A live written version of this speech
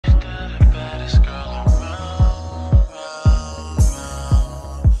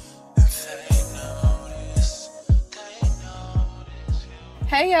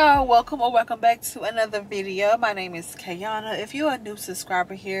Hey y'all, welcome or welcome back to another video. My name is Kayana. If you're a new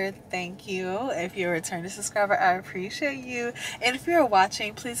subscriber here, thank you. If you're a returning subscriber, I appreciate you. And if you're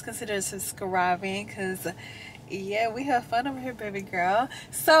watching, please consider subscribing because yeah, we have fun over here, baby girl.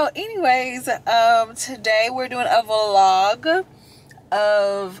 So anyways, today we're doing a vlog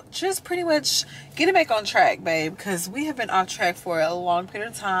of just pretty much getting back on track, babe, because we have been off track for a long period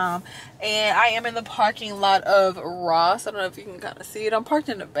of time. And I am in the parking lot of Ross. I don't know if you can kind of see it. I'm parked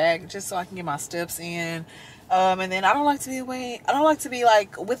in the back just so I can get my steps in. And then I don't like to be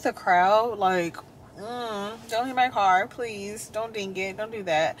like with the crowd, like don't hit my car, please, don't ding it, don't do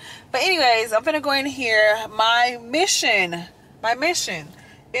that. But anyways, I'm gonna go in here. My mission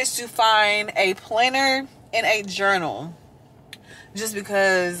is to find a planner and a journal. Just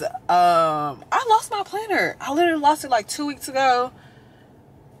because I lost my planner. I literally lost it like 2 weeks ago.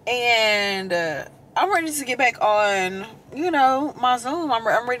 And I'm ready to get back on, you know, my Zoom.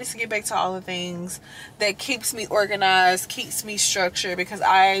 I'm ready to get back to all the things that keeps me organized, keeps me structured. Because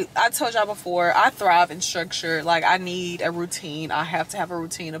I told y'all before, I thrive in structure. Like, I need a routine. I have to have a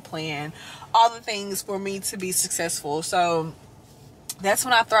routine, a plan. All the things for me to be successful. So that's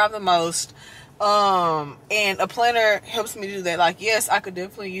when I thrive the most. And a planner helps me do that. Like, yes, I could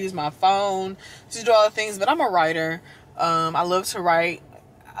definitely use my phone to do all the things, but I'm a writer. I love to write.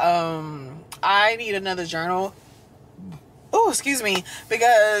 I need another journal. Oh, excuse me,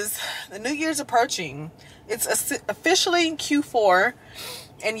 because the New Year's approaching. It's officially Q4,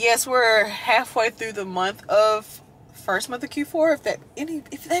 and yes, we're halfway through the first month of Q4.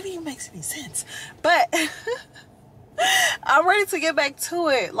 If that even makes any sense, but I'm ready to get back to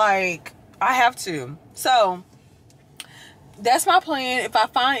it. Like, I have to. So that's my plan. If I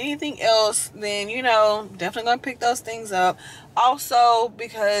find anything else, then, you know, definitely gonna pick those things up. Also,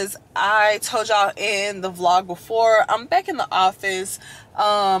 because I told y'all in the vlog before, I'm back in the office.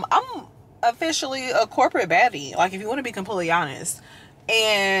 I'm officially a corporate baddie, like, if you want to be completely honest.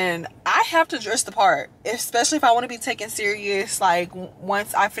 And I have to dress the part, especially if I want to be taken serious. Like,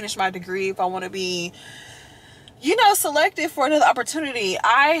 once I finish my degree, if I want to be, you know, selected for another opportunity,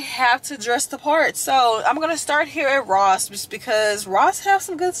 I have to dress the part. So I'm gonna start here at Ross, just because Ross have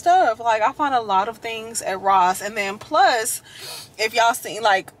some good stuff. Like, I find a lot of things at Ross. And then plus, if y'all seen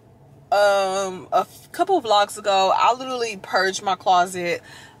like a couple of vlogs ago, I literally purged my closet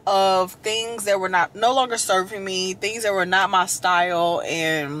of things that were no longer serving me, things that were not my style,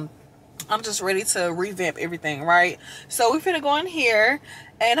 and I'm just ready to revamp everything, right? So we're finna go in here,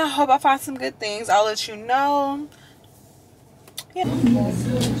 and I hope I find some good things. I'll let you know. Yeah.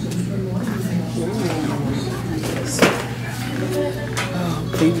 Oh,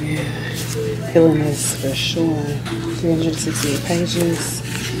 baby. Feeling this for sure. 368 pages.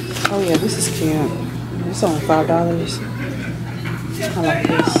 Oh, yeah, this is cute. It's only $5. I like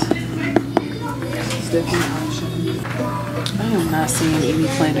this. It's definitely an option. I am not seeing any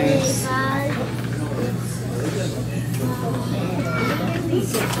planners.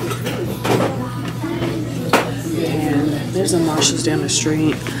 And there's a Marshall's down the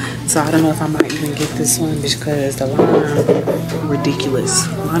street, so I don't know if I might even get this one because the line ridiculous.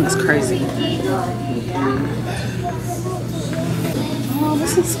 The line is crazy. Oh,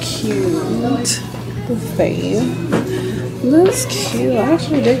 this is cute. The fade. That's cute. I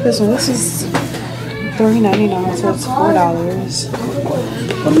actually dig this one. This is $3.99, so it's $4.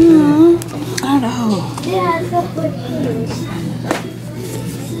 I don't know.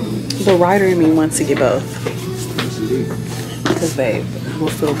 The writer in me wants to get both. Because, babe, we'll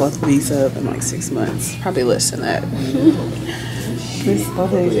fill both of these up in like 6 months. Probably less than that.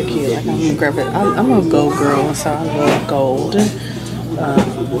 Both of these are cute. Like, I'm gonna grab it. I'm a gold girl, so I love gold. I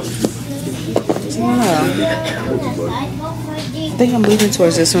think I'm moving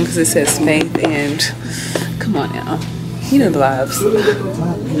towards this one because it says faith, and come on now, you know the vibes.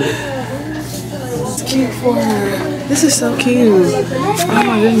 It's cute for her. This is so cute. Oh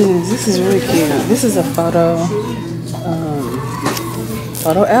my goodness, this is really cute. This is a photo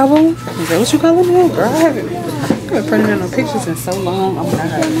album. Is that what you call it now? Girl, I haven't printed out no pictures in so long. Oh my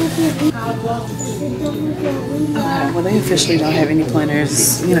god. Okay, well, they officially don't have any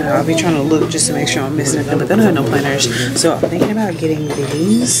planners. You know, I'll be trying to look just to make sure I'm missing anything, but they don't have no planners. So I'm thinking about getting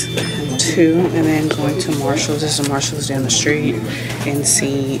these two and then going to Marshall's. There's a Marshall's down the street and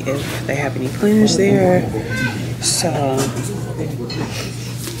see if they have any planners there. So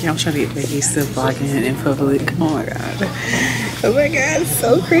yeah, I'm trying to get Becky still vlogging in public. Oh my god. Oh my god,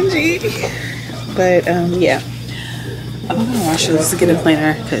 so cringy. But yeah, I'm gonna Marshall's to get a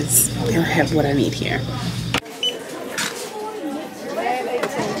planner because they don't have what I need here.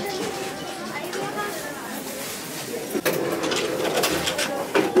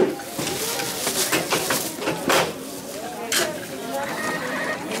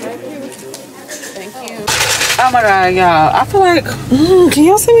 Oh my god, y'all. I feel like, can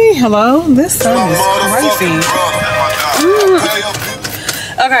y'all see me? Hello? This sun is crazy.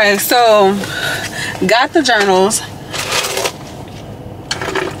 Okay, so got the journals.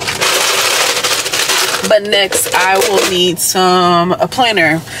 But next I will need a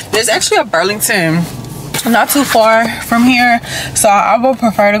planner. There's actually a Burlington not too far from here. So I would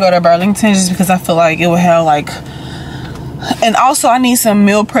prefer to go to Burlington just because I feel like it would have like, and also I need some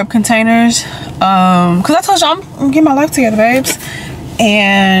meal prep containers. Cause I told you I'm getting my life together, babes.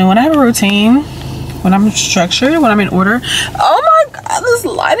 And when I have a routine, when I'm structured, when I'm in order. Oh my god, this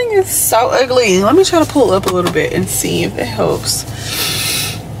lighting is so ugly. Let me try to pull up a little bit and see if it helps.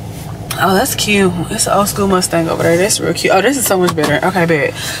 Oh, that's cute. It's an old school Mustang over there. That's real cute. Oh, this is so much better. Okay,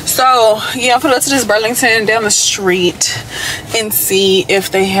 bet. So yeah, I'm gonna go to this Burlington down the street and see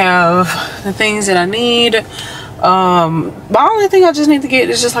if they have the things that I need. The only thing I just need to get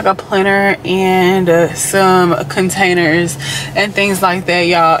is just like a planner and some containers and things like that,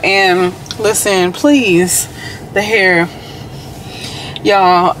 y'all. And listen, please, the hair,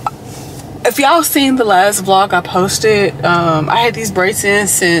 y'all, if y'all seen the last vlog I posted, I had these braids in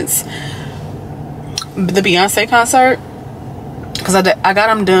since the Beyonce concert, because I got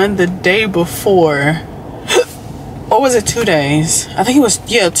them done the day before. Or was it 2 days? I think it was,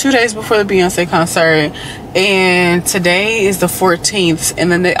 yeah, 2 days before the Beyonce concert. And today is the 14th.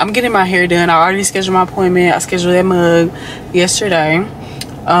 And then I'm getting my hair done. I already scheduled my appointment. I scheduled that mug yesterday.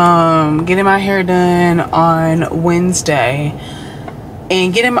 Getting my hair done on Wednesday.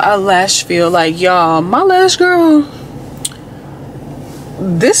 And getting a lash fill. Like, y'all, my lash girl,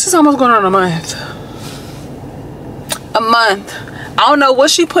 this is almost going on a month. A month. I don't know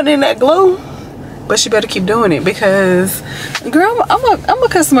what she put in that glue, but she better keep doing it because, girl, I'm a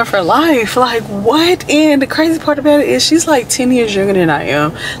customer for life. Like, what? And the crazy part about it is she's like 10 years younger than I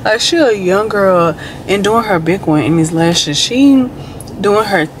am. Like, she a young girl and doing her big one in these lashes. She doing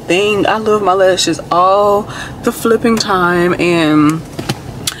her thing. I love my lashes all the flipping time. And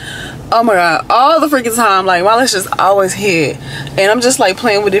oh my god, all the freaking time, like my lashes always hit. And I'm just like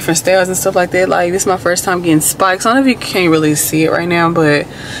playing with different styles and stuff like that. Like, this is my first time getting spikes. I don't know if you can't really see it right now, but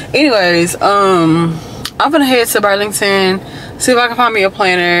anyways, I'm gonna head to Burlington, see if I can find me a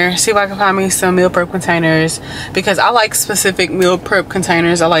planner, see if I can find me some meal prep containers, because I like specific meal prep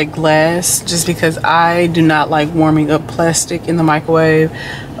containers. I like glass just because I do not like warming up plastic in the microwave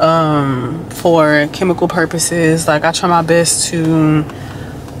for chemical purposes. Like, I try my best to,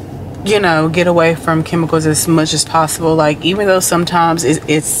 you know, get away from chemicals as much as possible. Like, even though sometimes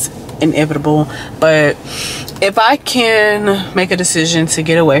it's inevitable, but if I can make a decision to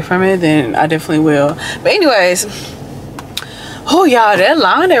get away from it, then I definitely will. But anyways, oh y'all, that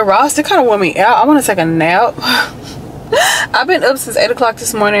line at Ross, it kind of wore me out. I want to take a nap. I've been up since 8 o'clock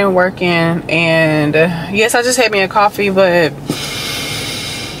this morning working, and yes, I just had me a coffee, but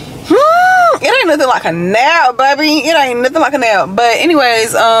it ain't nothing like a nap, baby. It ain't nothing like a nap. But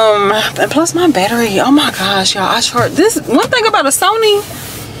anyways, and plus my battery, oh my gosh, y'all, I charged this. One thing about a Sony,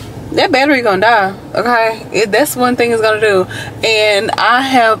 that battery gonna die, okay? That's one thing it's gonna do. And I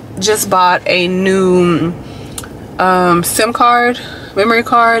have just bought a new SIM card, memory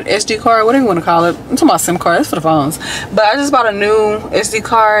card, SD card, whatever you want to call it. I'm talking about SIM card, that's for the phones. But I just bought a new SD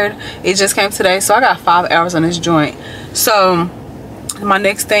card. It just came today, so I got 5 hours on this joint. So my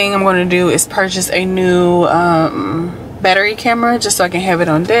next thing I'm going to do is purchase a new battery camera, just so I can have it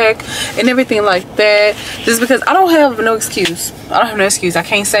on deck and everything like that, just because I don't have no excuse. I don't have no excuse. I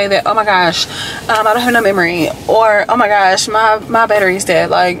can't say that, oh my gosh, I don't have no memory, or oh my gosh, my battery's dead.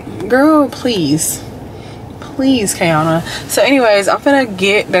 Like, girl, please Kayana. So anyways, I'm gonna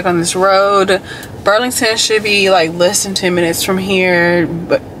get back on this road. Burlington should be like less than 10 minutes from here,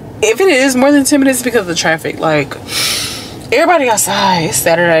 but if it is more than 10 minutes, because of the traffic. Like, everybody outside. It's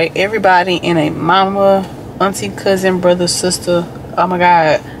Saturday. Everybody in a mama, auntie, cousin, brother, sister, oh my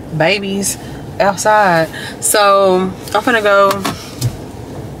god, babies outside. So I'm gonna go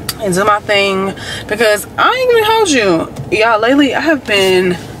and do my thing, because I ain't gonna hold you, y'all. Lately I have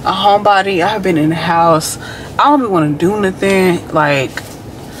been a homebody. I have been in the house. I don't even want to do nothing. Like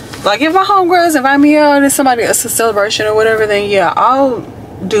if my homegirls invite me out and somebody else a celebration or whatever, then yeah, I'll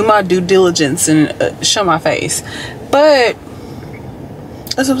do my due diligence and show my face. But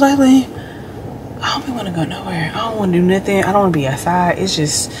as of lately, I don't want to go nowhere. I don't want to do nothing. I don't want to be outside. It's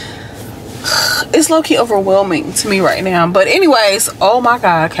just, it's low-key overwhelming to me right now. But anyways, oh my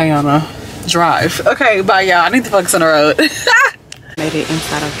god, Kayana, drive. Okay, bye y'all. I need to focus on the road. Made it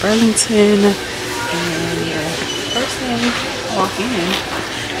inside of Burlington, and first thing, walk in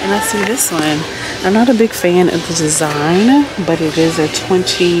and I see this one. I'm not a big fan of the design, but it is a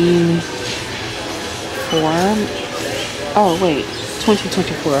Oh wait,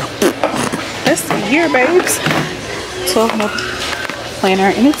 2024. That's the year, babes. 12 month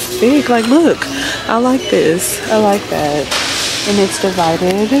planner, and it's big. Like, look, I like this. I like that. And it's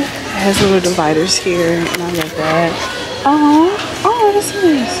divided. It has little dividers here, and I love that. Oh, this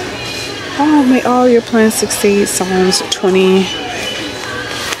is. Oh, may all your plans succeed. Psalms 20.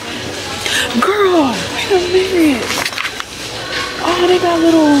 Girl, wait a minute. Oh, they got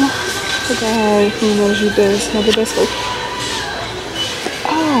little. The guy who knows you best, know the best.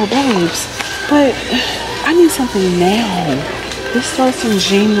 Oh, babes, but I need something now. This starts in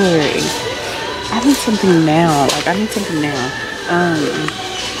January. I need something now. Like, I need something now.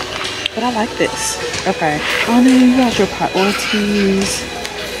 But I like this. Okay. Oh, then you got your priorities.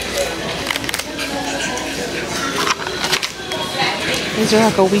 Is there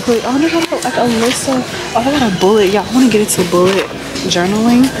like a weekly? Oh, they got like a list of. Oh, they got a bullet. Y'all want to get into bullet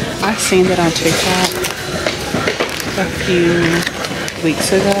journaling? I've seen that on TikTok a few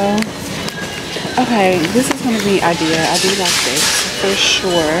weeks ago. Okay, this is gonna be idea. I do like this for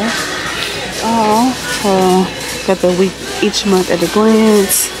sure. Oh, well, got the week each month at a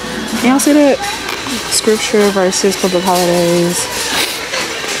glance. Y'all see that? Scripture verses, public holidays.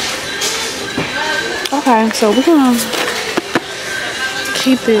 Okay, so we're gonna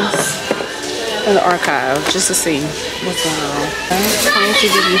keep this in the archive just to see what's going on. Trying to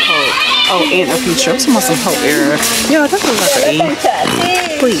give you hope. Oh, and a future. I'm talking about some hope era. Yeah, that looks like an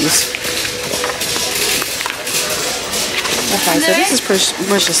E. Please. Okay, so this is pretty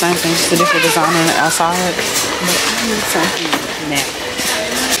much the same thing, just a different design on the outside. But I need something now.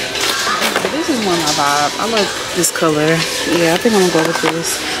 But this is more my vibe. I like this color. Yeah, I think I'm gonna go with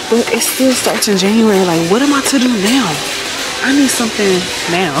this. But it still starts in January. Like, what am I to do now? I need something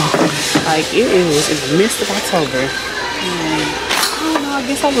now. Like, it is in the midst of October. And I don't know, I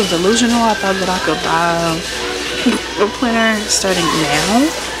guess I was delusional. I thought that I could buy a planner starting now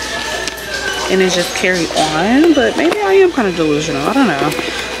and then just carry on. But maybe I am kind of delusional. I don't know.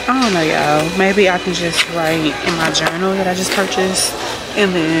 I don't know, y'all. Maybe I can just write in my journal that I just purchased.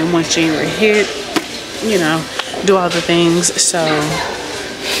 And then once January hit, you know, do all the things. So,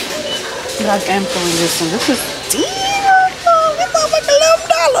 but I am feeling this one. This is deep.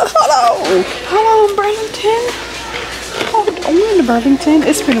 Hello, Burlington. Oh, we're in the Burlington.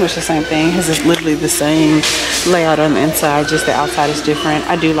 It's pretty much the same thing. It's just literally the same layout on the inside, just the outside is different.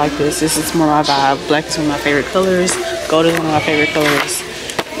 I do like this. This is more my vibe. Black is one of my favorite colors. Gold is one of my favorite colors.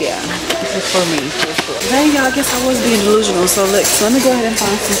 Yeah, this is for me. Hey, y'all, I guess I was being delusional. So look, so let me go ahead and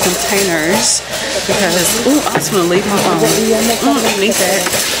find some containers because, ooh, I just want to leave my phone. Need that.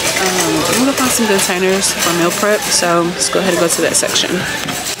 I'm gonna find some containers for meal prep. So let's go ahead and go to that section.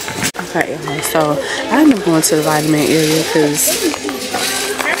 Okay, so I end up going to the vitamin area because,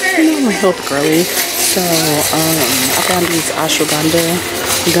 you know, I'm a health girly. So I found these ashwagandha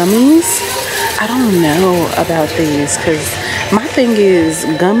gummies. I don't know about these because my thing is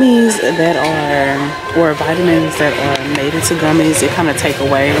gummies that are, or vitamins that are made into gummies, it kind of take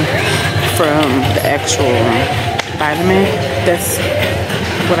away from the actual vitamin. That's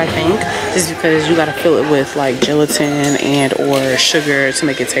what I think, just because you gotta fill it with like gelatin and or sugar to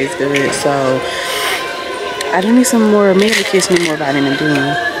make it taste good. So I do need some more. Maybe the kids need more vitamin D.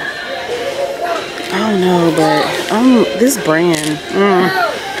 I don't know, but this brand,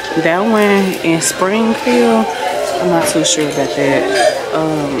 that one in Springfield, I'm not too sure about that.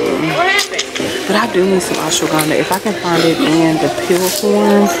 But I do need some ashwagandha. If I can find it in the pill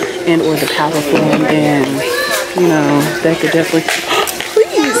form and or the powder form, then you know that could definitely.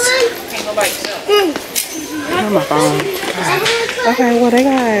 Where's my phone? Okay, well they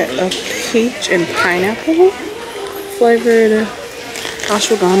got a peach and pineapple flavored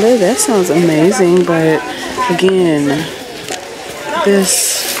ashwagandha. That sounds amazing, but again,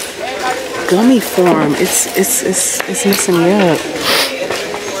 this gummy form, it's messing me up.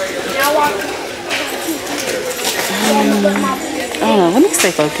 I don't know. Let me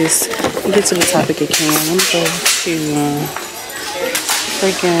stay focused and get to the topic again. Let me go to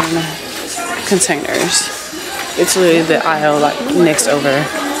freaking containers. It's literally the aisle like next over.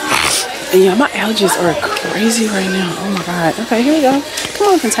 And yeah, my allergies are crazy right now. Oh my god. Okay, here we go. Come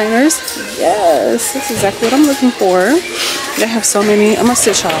on, containers. Yes, that's exactly what I'm looking for. They have so many. I'm gonna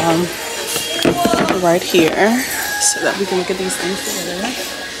sit y'all right here so that we can look at these things together.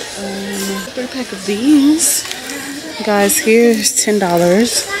 3-pack of these. Guys, here's $10.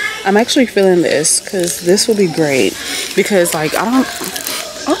 I'm actually feeling this because this will be great because like I don't know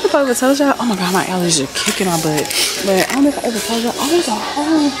if I ever told y'all. Oh my god, my allergies are kicking my butt. But I don't know if I ever told y'all. Oh, there's a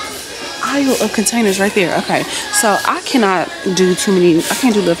whole pile of containers right there. Okay, so I cannot do too many. I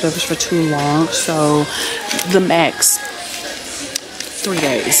can't do leftovers for too long. So the max 3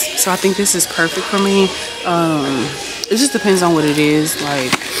 days. So I think this is perfect for me. It just depends on what it is.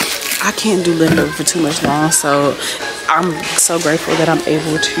 Like, I can't do leftover for too much long. So I'm so grateful that I'm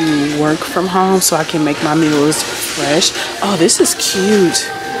able to work from home so I can make my meals fresh. Oh, this is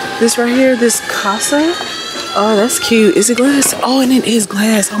cute. This right here, this casa. Oh, that's cute. Is it glass? Oh, and it is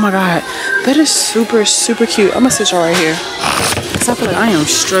glass. Oh my God. That is super, super cute. I'm gonna sit y'all right here. Cause I feel like I am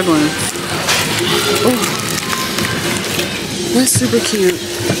struggling. Oh, that's super cute. Oh,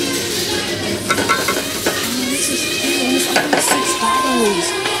 this is cute. It's like $6.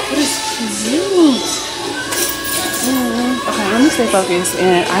 What is cute? Okay, let me stay focused.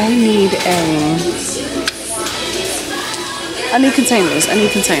 And I need containers. I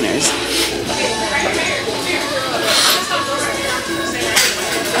need containers.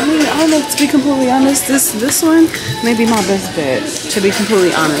 I mean, I don't know, to be completely honest, this one may be my best bet, to be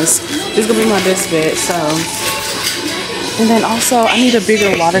completely honest. This is gonna be my best bet, so. And then also, I need a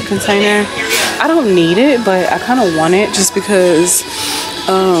bigger water container. I don't need it, but I kind of want it just because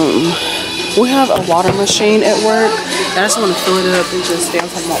we have a water machine at work. And I just want to fill it up and just stay on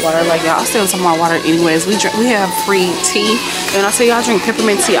top of my water. Like, y'all, I stay on top of my water anyways. We have free tea. And I tell y'all, I drink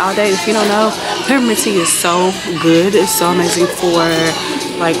peppermint tea all day. If you don't know, peppermint tea is so good. It's so amazing for,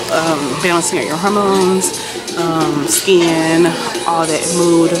 like, balancing out your hormones, skin, all that,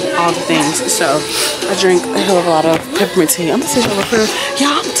 mood, all the things. So I drink a hell of a lot of peppermint tea. I'm gonna sit y'all up here.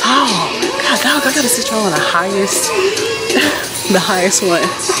 Y'all, I'm tall. God dog, I gotta sit y'all on the highest, the highest one.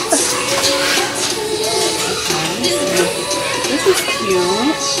 This is cute.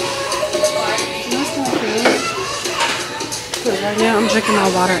 That's not cute. But right now I'm drinking my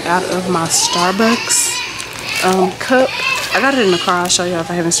water out of my Starbucks cup. I got it in the car. I'll show you if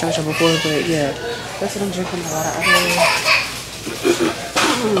I haven't started it before, but yeah, that's what I'm drinking my water out of.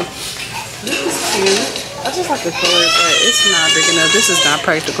 This is cute. I just like the color, but it's not big enough. This is not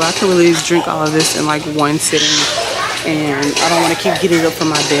practical. I can really drink all of this in like one sitting, and I don't want to keep getting up from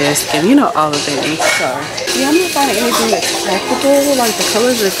my desk, and you know, all the things. So yeah, I'm not finding anything that's practical. Like, the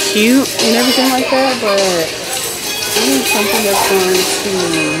colors are cute and everything like that, but I need something that's going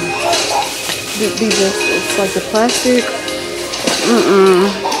to be just, it's like the plastic.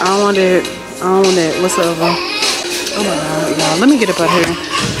 I don't want it. I don't want it whatsoever. Oh my God, y'all. Let me get up out here.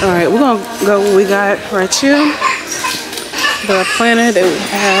 Alright, we're gonna go what we got right here. The planner that we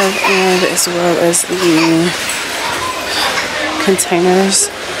have, and as well as the containers.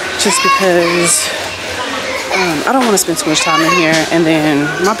 Just because I don't want to spend too much time in here, and then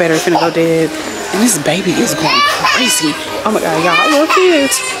my battery finna go dead. And this baby is going crazy. Oh my God, y'all, I love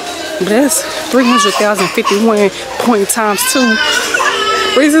kids. But that's 300,051 point times 2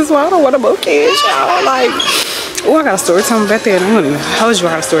 reasons why I don't want more kids, y'all. Like, oh, I got a story time about that. I'm gonna hold you. I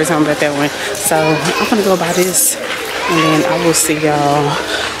have a story time about that one. So I'm gonna go buy this, and then I will see y'all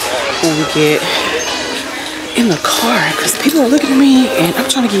when we get in the car, because people are looking at me and I'm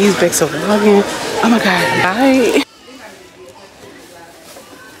trying to get used back to vlogging. Oh my God, bye.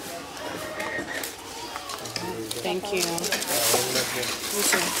 Thank you.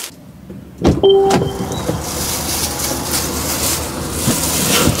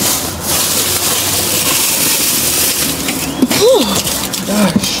 Oh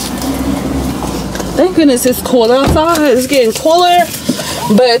gosh. Thank goodness it's cool outside. It's getting cooler.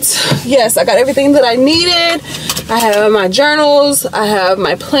 But yes, I got everything that I needed. I have my journals, I have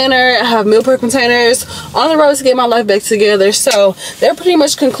my planner, I have meal prep containers, on the road to get my life back together. So that pretty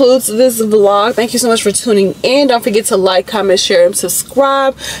much concludes this vlog. Thank you so much for tuning in. Don't forget to like, comment, share, and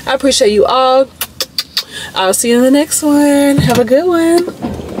subscribe. I appreciate you all. I'll see you in the next one. Have a good one.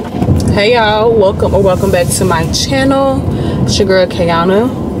 Hey y'all, welcome back to my channel. It's your girl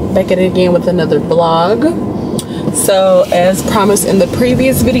Kayana, back at it again with another vlog. So as promised in the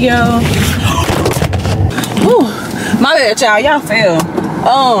previous video, my bad y'all fail.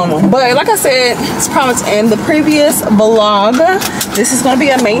 But like I said, it's promised in the previous vlog, this is gonna be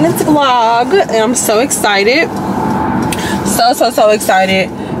a maintenance vlog, and I'm so excited, so excited.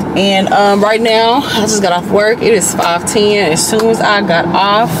 And right now I just got off work. It is 5:10. As soon as I got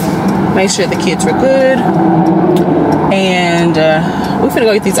off, made sure the kids were good, and we're finna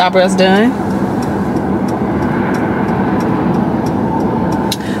go get these eyebrows done.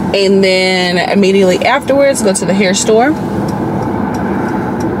 And then immediately afterwards, go to the hair store.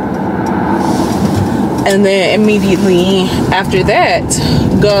 And then immediately after that,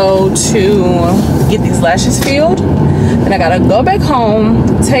 go to get these lashes filled. Then I gotta go back home,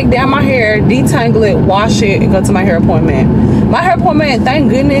 take down my hair, detangle it, wash it, and go to my hair appointment. My hair appointment, thank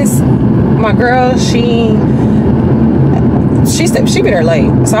goodness, my girl, she be there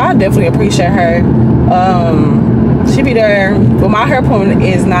late, so I definitely appreciate her. She be there, but my hair appointment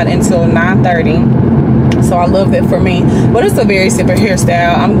is not until 9:30, so I love that for me. But it's a very simple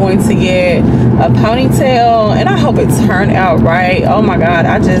hairstyle. I'm going to get a ponytail, and I hope it turned out right. Oh my god,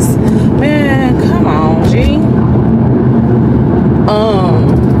 man, come on, G.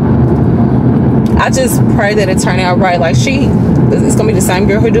 I just pray that it turned out right. Like, it's gonna be the same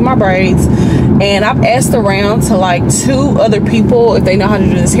girl who do my braids, and I've asked around to like 2 other people if they know how to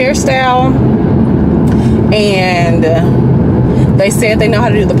do this hairstyle, and they said they know how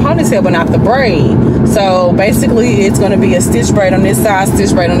to do the ponytail but not the braid. So basically it's going to be a stitch braid on this side,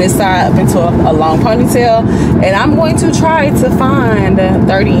 stitch braid on this side, up into a long ponytail. And I'm going to try to find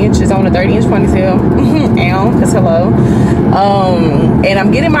 30 inches on a 30-inch ponytail. Because hello. And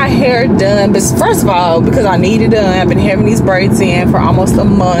I'm getting my hair done, but first of all, because I need it done, I've been having these braids in for almost a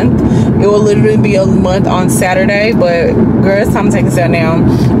month. It will literally be a month on Saturday, but girl, it's time to take this out now.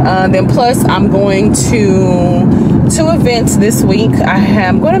 Then plus I'm going to 2 events this week. I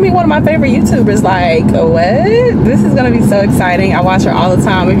am going to meet one of my favorite YouTubers. Like, what? This is going to be so exciting. I watch her all the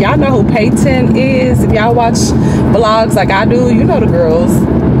time. If y'all know who Peyton is, if y'all watch vlogs like I do, you know the girls.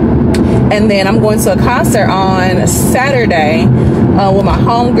 And then I'm going to a concert on Saturday with my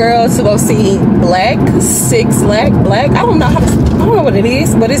homegirl to go see Black. I don't know what it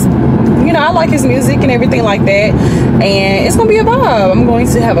is, but it's, you know, I like his music and everything like that, and it's gonna be a vibe. I'm going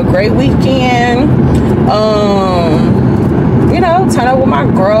to have a great weekend. You know, turn up with my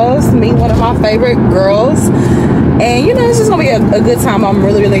girls, meet one of my favorite girls, and you know, it's just gonna be a good time. I'm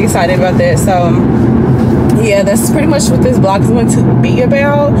really excited about that. So yeah, that's pretty much what this vlog is going to be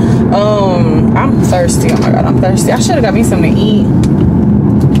about. I'm thirsty. Oh my god, I'm thirsty. I should have got me something to eat,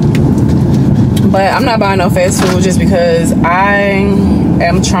 but I'm not buying no fast food just because I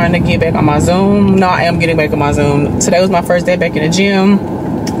am trying to get back on my Zoom. No, I am getting back on my Zoom. Today was my first day back in the gym.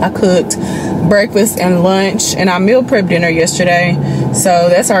 I cooked breakfast and lunch, and I meal prepped dinner yesterday, so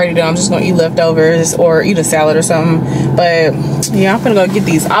that's already done. I'm just gonna eat leftovers or eat a salad or something. But yeah, I'm gonna go get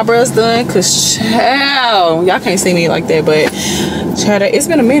these eyebrows done, cause child, y'all can't see me like that, but child, it's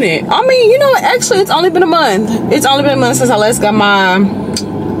been a minute. I mean, you know, actually it's only been a month. It's only been a month since I last got my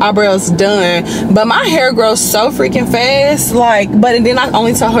eyebrows done, but my hair grows so freaking fast. Like, but then I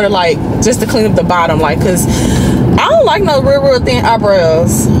only tell her to, like, just to clean up the bottom, like, cause I don't like no real thin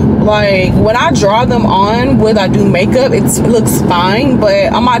eyebrows. Like, when I draw them on, when I do makeup, it looks fine,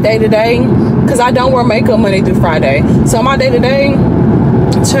 but on my day-to-day, because I don't wear makeup Monday through Friday, so on my day-to-day,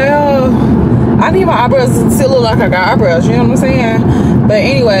 child, I need my eyebrows to still look like I got eyebrows, you know what I'm saying? But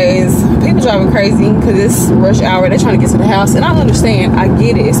anyways, people driving crazy because it's rush hour. They're trying to get to the house, and I understand. I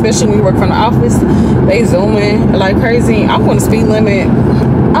get it, especially when you work from the office. They zooming like crazy. I'm going to speed limit.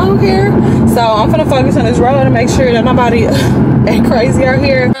 I don't care. So I'm gonna focus on this road and make sure that nobody ain't crazy out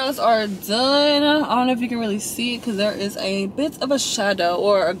here. Eyebrows are done. I don't know if you can really see it because there is a bit of a shadow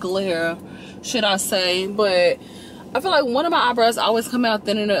or a glare, should I say. But I feel like one of my eyebrows always come out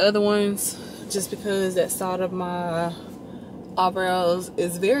thinner than the other ones, just because that side of my eyebrows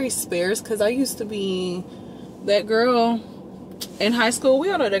is very sparse, because I used to be that girl in high school. We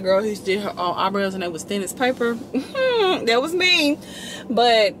all know that girl who did her own eyebrows and it was thin as paper. That was me.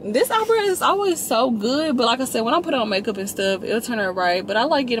 But this eyebrow is always so good. But like I said, when I put on makeup and stuff, it'll turn out right. But I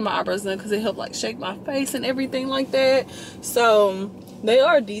like getting my eyebrows done because it helps like shake my face and everything like that. So they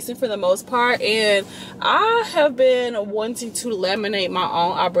are decent for the most part. And I have been wanting to laminate my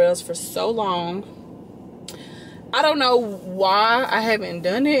own eyebrows for so long. I don't know why I haven't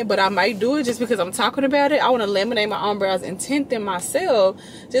done it, but I might do it just because I'm talking about it. I want to laminate my own brows and tint them myself,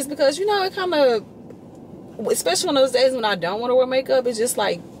 just because, you know, it kind of, especially on those days when I don't want to wear makeup, it's just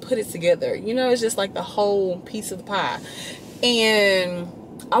like put it together, you know. It's just like the whole piece of the pie. And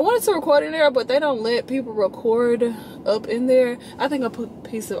I wanted to record in there, but they don't let people record up in there. I think a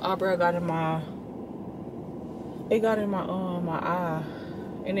piece of eyebrow got in my my eye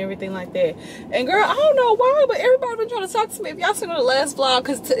and everything like that. And girl, I don't know why, but everybody been trying to talk to me. If y'all seen the last vlog,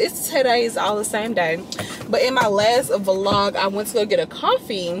 because today is all the same day, but in my last vlog I went to go get a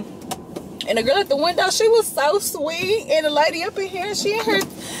coffee, and the girl at the window, she was so sweet. And the lady up in here, she and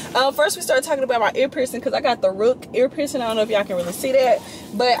her first we started talking about my ear piercing, because I got the rook ear piercing. I don't know if y'all can really see that,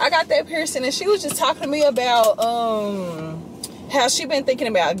 but I got that piercing, and she was just talking to me about how she been thinking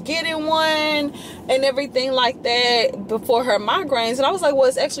about getting one and everything like that before her migraines. And I was like, well,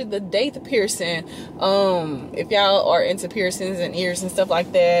 it's actually the date piercing. If y'all are into piercings and ears and stuff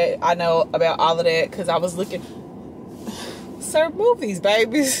like that, I know about all of that because I was looking. Sir, move these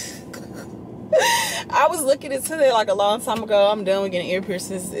babies. I was looking into that like a long time ago. I'm done with getting ear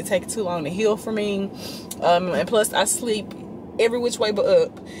piercings. It takes too long to heal for me. And plus I sleep every which way but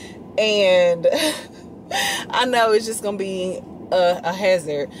up. And I know it's just gonna be a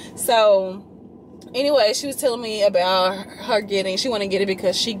hazard. So anyway, she was telling me about her she want to get it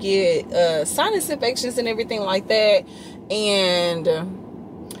because she get sinus infections and everything like that. And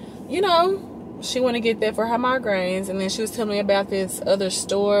you know, she want to get that for her migraines. And then she was telling me about this other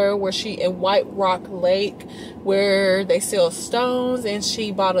store where in White Rock Lake, where they sell stones, and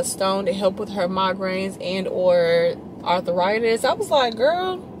she bought a stone to help with her migraines and or arthritis. I was like,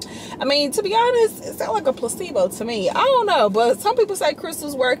 girl, I mean, to be honest, it sounds like a placebo to me. I don't know, but some people say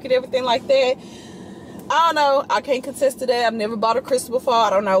crystals work and everything like that. I don't know. I can't contest to that. I've never bought a crystal before. I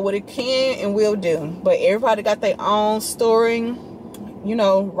don't know what it can and will do, but everybody got their own story. You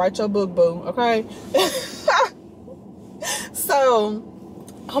know, write your book, boo, okay? So,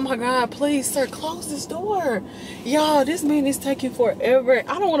 oh my God, please, sir, close this door. Y'all, this man is taking forever.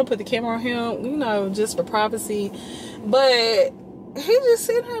 I don't want to put the camera on him, you know, just for privacy. But he just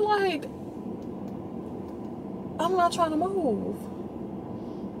sitting here like, I'm not trying to move.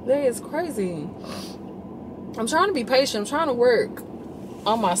 That is crazy. I'm trying to be patient. I'm trying to work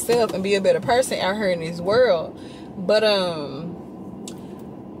on myself and be a better person out here in this world. But,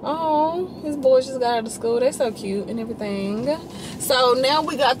 oh, his boys just got out of school. They're so cute and everything. So now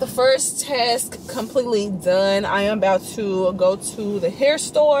we got the first task completely done. I am about to go to the hair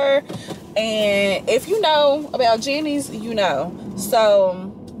store. And if you know about Jenny's, you know.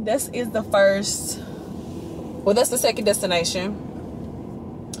 So this is the first, well, that's the second destination,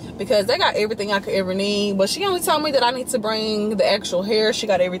 because they got everything I could ever need. But she only told me that I need to bring the actual hair. She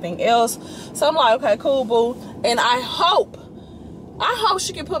got everything else. So I'm like, okay, cool, boo. And I hope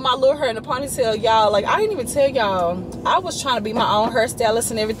she can put my little hair in a ponytail, y'all. Like, I didn't even tell y'all, I was trying to be my own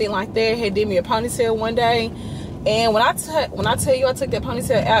hairstylist and everything like that. Had did me a ponytail one day, and when I tell you I took that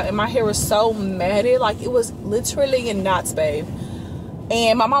ponytail out and my hair was so matted, like it was literally in knots, babe.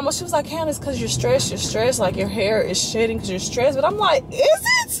 And my mama, she was like, Hannah, it's because you're stressed, like your hair is shedding because you're stressed. But I'm like,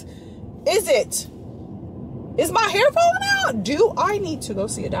 is it? Is my hair falling out? Do I need to go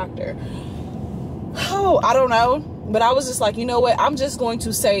see a doctor? Oh, I don't know. But I was just like, you know what? I'm just going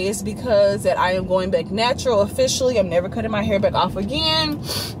to say it's because that I am going back natural officially. I'm never cutting my hair back off again.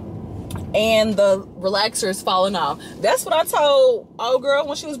 And the relaxer is falling off. That's what I told old girl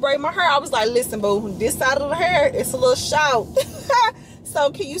when she was braiding my hair. I was like, listen, boo, this side of the hair, it's a little short. So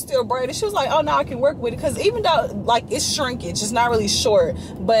can you still braid it? She was like, oh, no, I can work with it. Because even though, like, it's shrinkage, it's not really short.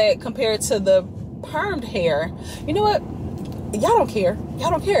 But compared to the permed hair, you know what? Y'all don't care.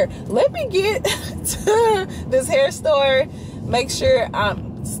 Let me get to this hair store, make sure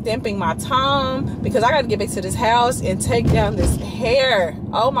I'm stamping my time, because I got to get back to this house and take down this hair.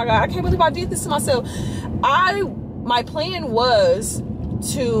 Oh my God, I can't believe I did this to myself. My plan was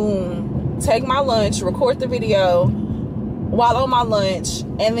to take my lunch, record the video while on my lunch,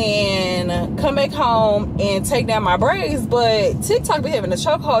 and then come back home and take down my braids. But TikTok be having a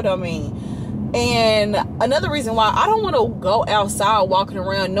chokehold on me. And another reason why I don't want to go outside walking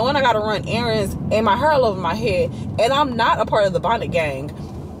around knowing I got to run errands and my hair all over my head, and I'm not a part of the bonnet gang.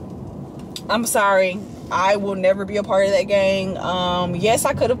 I'm sorry, I will never be a part of that gang. Yes,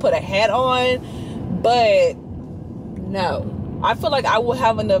 I could have put a hat on, but no, I feel like I will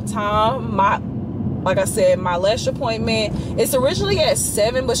have enough time. Like I said, my lash appointment, it's originally at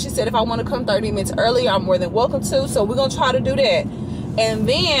 7, but she said if I want to come 30 minutes earlier, I'm more than welcome to. So we're gonna try to do that, and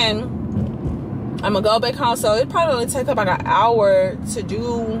then I'm gonna go back home. So it probably only take about an hour to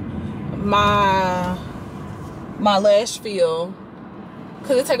do my lash fill,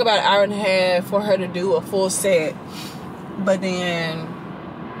 because it take about an hour and a half for her to do a full set. But then,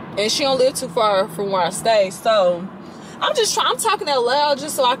 and she don't live too far from where I stay, so I'm talking out loud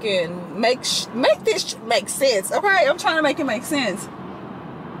just so I can make this make sense. Okay, I'm trying to make it make sense.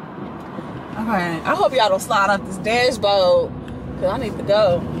 Okay, I hope y'all don't slide off this dashboard, because I need to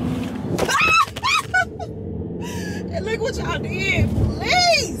go. And look what y'all did,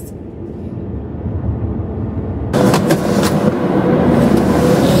 please.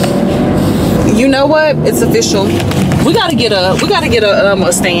 You know what? It's official. We gotta get a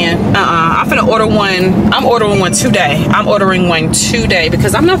stand. I'm finna order one. I'm ordering one today.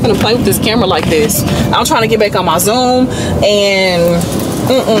 Because I'm not gonna play with this camera like this. I'm trying to get back on my Zoom, and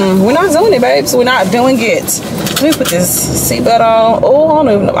we're not zooming it, babes. We're not doing it. Let me put this seatbelt on. Oh, I don't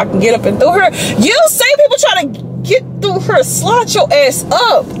even know if I can get up and through her. You see people trying to get through her, slide your ass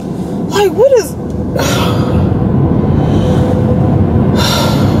up. Like, what is...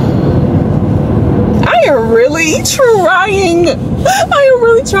 I am really really trying. I am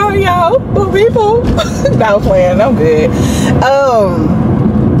really trying, y'all. But people, not playing. I'm good.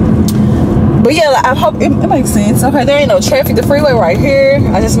 But yeah, I hope it makes sense. Okay, there ain't no traffic. The freeway right here.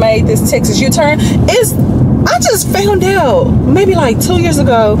 I just made this Texas U-turn. I just found out maybe like 2 years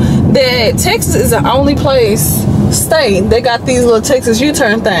ago that Texas is the only state that got these little Texas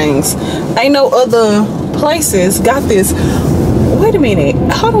U-turn things. Ain't no other places got this. Wait a minute,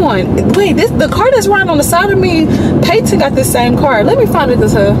 hold on. Wait, the car that's riding on the side of me, Peyton got this same car. Let me find it.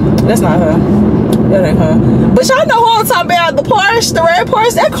 That's her. That's not her. That ain't her. But y'all know who I'm talking about. The Porsche, the red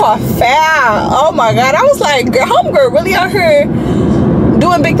Porsche. That car foul. Oh my God. I was like, girl, homegirl really out here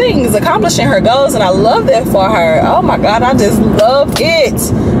doing big things, accomplishing her goals, and I love that for her. Oh my God, I just love it.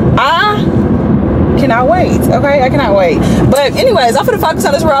 I cannot wait. Okay, I cannot wait. But anyways, I'm gonna focus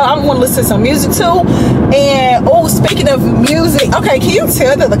on this road. I want to listen to some music too. And oh, speaking of music, okay, can you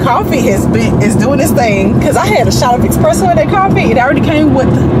tell that the coffee is doing this thing? Because I had a shot of espresso in that coffee. It already came with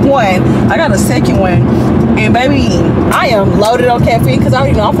one. I got a second one, and baby, I am loaded on caffeine because I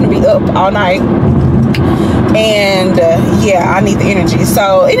already know I'm gonna be up all night. And yeah, I need the energy.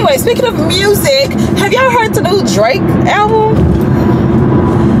 So anyway, speaking of music, have y'all heard the new Drake album?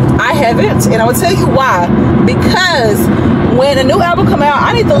 I haven't, and I will tell you why. Because when a new album come out,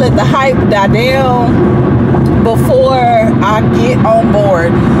 I need to let the hype die down before I get on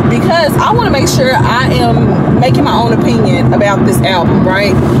board, because I want to make sure I am making my own opinion about this album,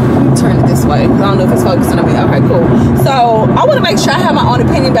 right? Let me turn it this way. I don't know if it's focusing on me. Okay, cool. So I want to make sure I have my own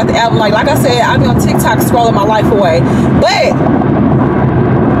opinion about the album. Like I said, I've been on TikTok scrolling my life away, but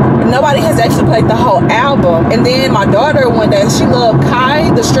nobody has actually played the whole album. And then my daughter one day, she loved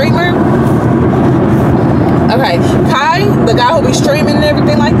Kai, the streamer. Okay, Kai, the guy who be streaming and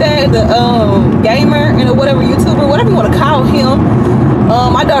everything like that, the gamer and whatever, YouTuber, whatever you want to call him.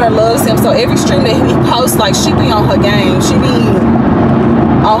 My daughter loves him, so every stream that he posts, like, she be on her game. She be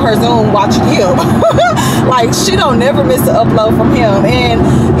on her Zoom watching him. Like, she don't never miss an upload from him. And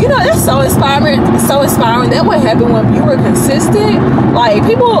you know, that's so inspiring. So inspiring. That what happened when you were consistent. Like,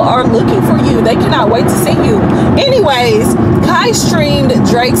 people are looking for you. They cannot wait to see you. Anyways, Kai streamed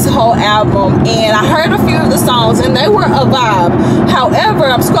Drake's whole album, and I heard a few of the songs, and they were a vibe. However,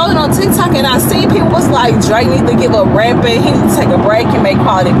 I'm scrolling on TikTok, and I see people was like, Drake needs to give up rapping. He needs to take a break and make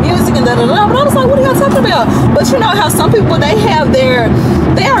quality music and da da da. But I was like, what are y'all talking about? But you know how some people, they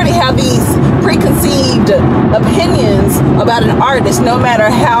already have these preconceived opinions about an artist, no matter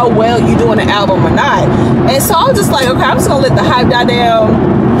how well you do on an album or not. And so I was just like, okay, I'm just gonna let the hype die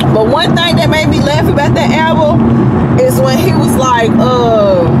down. But one thing that made me laugh about that album is when he was like,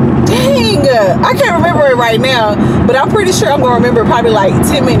 dang, I can't remember it right now, but I'm pretty sure I'm gonna remember probably like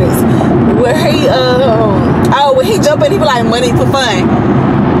 10 minutes where he when he jumped in, he was like, money for fun.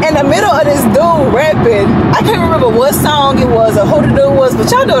 In the middle of this dude rapping, I can't remember what song it was or who the dude was,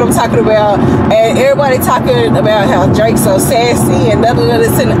 but y'all know what I'm talking about. And everybody talking about how Drake's so sassy and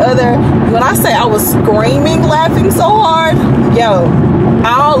this and the other. When I say I was screaming, laughing so hard, yo,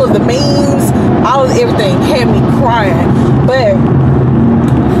 all of the memes, all of everything had me crying. But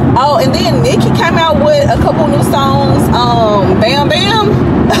oh, and then Nicki came out with a couple new songs. Bam Bam.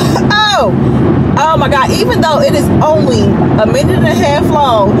 Oh my God, even though it is only a minute and a half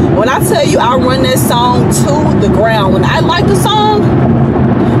long, when I tell you I run that song to the ground. When I like a song,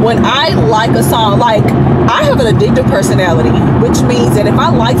 like, I have an addictive personality, which means that if I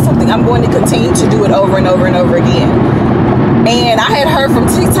like something, I'm going to continue to do it over and over and over again. And I had heard from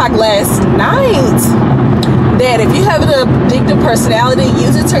TikTok last night that if you have an addictive personality,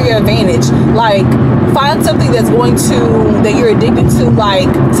 use it to your advantage. Like, find something that you're addicted to, like,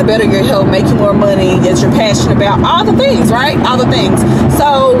 to better your health, make you more money, that you're passionate about, all the things, right? All the things.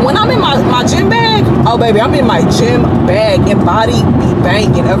 So when I'm in my gym bag, oh baby, I'm in my gym bag and body be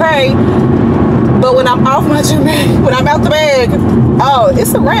banging, okay? But when I'm off my gym bag, when I'm out the bag, oh,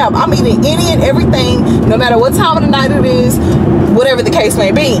 it's a wrap. I'm eating any and everything, no matter what time of the night it is, whatever the case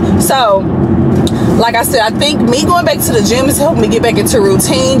may be. So, like I said, I think me going back to the gym is helping me get back into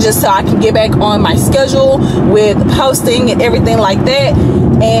routine, just so I can get back on my schedule with posting and everything like that.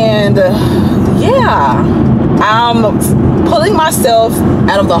 And yeah, I'm pulling myself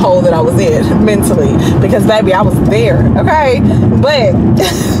out of the hole that I was in mentally, because baby, I was there, okay? But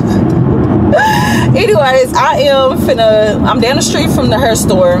anyways, I'm down the street from the hair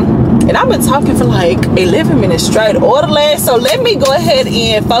store, and I've been talking for like 11 minutes straight or less. So let me go ahead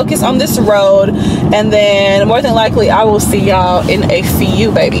and focus on this road, and then more than likely I will see y'all in a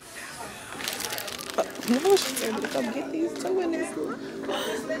few, baby. You know she said to come get these two in this.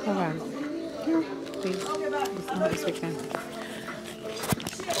 Hold on. Here, please. Okay.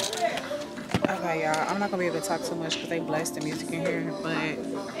 Okay, y'all. I'm not gonna be able to talk too much because they blast the music in here, but oh,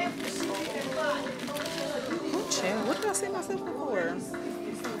 chill. What did I say myself for?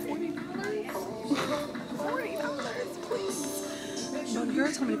 $40? $40, please. But the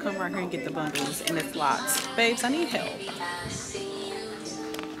girl told me to come right here and get the bundles, and it's lots. Babes, I need help.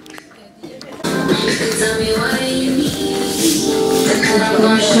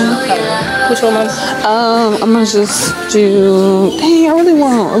 Which one, Mom? I'm gonna just do. Dang, I really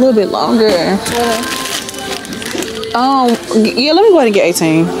want a little bit longer. Yeah, let me go ahead and get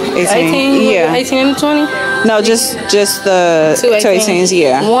 18. 18? Yeah. 18 and 20? No, just the 2 18s.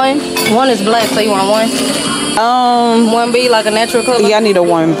 Yeah. One is black, so you want one? 1B, like a natural color? Yeah, I need a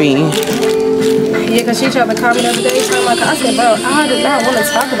 1B. Yeah, because she tried to call me the other day. I said, bro, I did not want to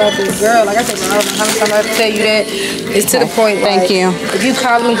talk about this girl. Like I said, bro, I don't know how many times I have to tell you that. It's to the point. Thank you. If you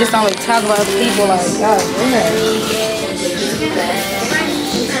call me, just don't like talk about other people. Like, God,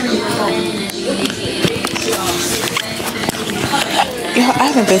 Yeah,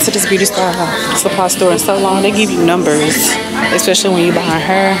 I haven't been to this beauty supply store in so long. They give you numbers, especially when you behind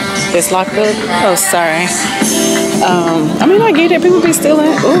her. It's locked up. Oh, sorry. I mean, I get it. People be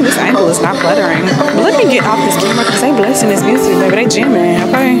stealing. Ooh, this angle is not flattering. But let me get off this camera because they blessing this music, baby. They jamming,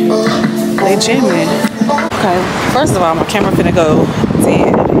 okay? They jamming. Okay, first of all, my camera finna go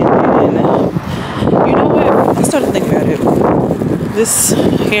dead. And you know what? I started thinking about it. This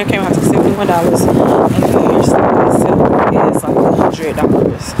hair came out to $61, and the hairstyle itself is like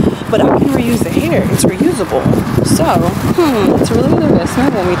 $100. But I can reuse the hair. It's reusable. So, it's a really good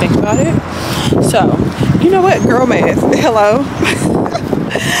investment when we think about it. So, you know what? Girl math. Hello.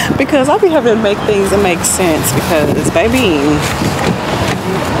 Because I'll be having to make things that make sense. Because, baby,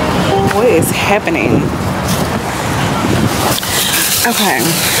 what is happening? Okay.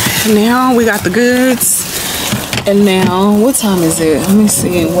 Now we got the goods. And now, what time is it? Let me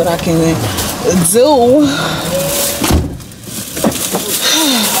see what I can do.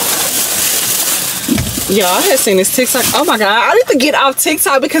 Y'all, I had seen this TikTok. Oh my God, I need to get off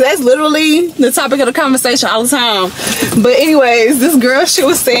TikTok because that's literally the topic of the conversation all the time. But anyways, this girl, she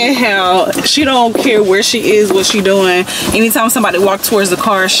was saying how she don't care where she is, what she doing. Anytime somebody walks towards the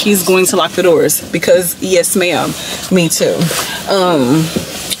car, she's going to lock the doors because yes, ma'am, me too.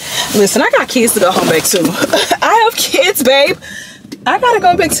 Listen, I got kids to go home back to. I have kids, babe. I gotta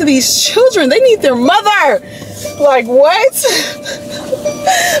go back to these children. They need their mother. Like, what?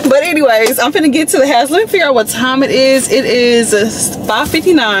 But anyways, I'm finna get to the house. Let me figure out what time it is. It is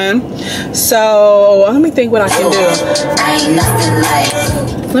 5:59. So let me think what I can do.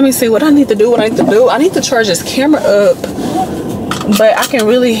 Let me see what I need to do. I need to charge this camera up. But I can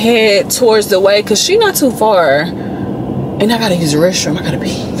really head towards the way because she's not too far. And I gotta use the restroom. I gotta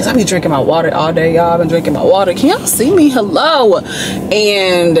pee. Because I be drinking my water all day, y'all. I've been drinking my water. Can y'all see me? Hello.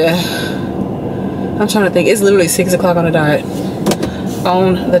 And I'm trying to think. It's literally 6 o'clock on the dot.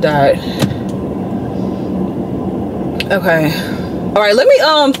 On the dot. Okay. All right, let me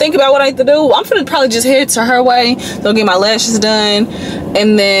think about what I need to do. I'm gonna probably just head to her way. Go get my lashes done.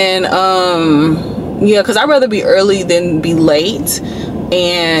 And then, yeah, because I'd rather be early than be late.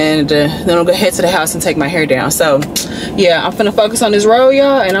 And then I'll go head to the house and take my hair down. So yeah, I'm finna focus on this road,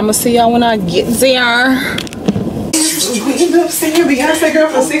 y'all, and I'm gonna see y'all when I get there. We ended up seeing Beyonce girl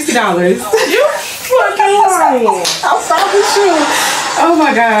for $60. You fucking lying. I'm sorry with you. Oh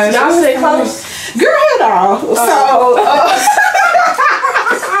my gosh. Y'all stay close. Girl, head off. So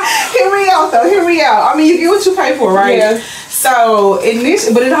hear me out though. Hear me out. I mean, you get what you pay for, right? Yeah. So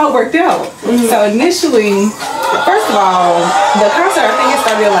initially, but it all worked out. So initially, first of all, the concert, I think it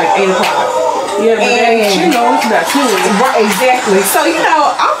started at like 8 o'clock. Yeah, and you know it's about 2. Right, exactly. So, you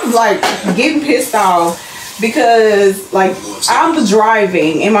know, I'm like getting pissed off because like I'm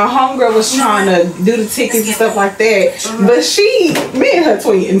driving and my homegirl was trying to do the tickets and stuff like that. But me and her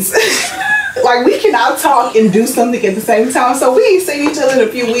twins. Like we cannot talk and do something at the same time. So we ain't seen each other in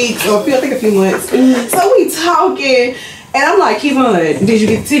a few weeks or I think a few months. So we talking. And I'm like, Kevon, did you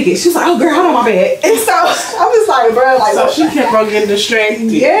get the ticket? She was like, oh girl, hold on, my bad. And so I was like, bro, like, so she kept on getting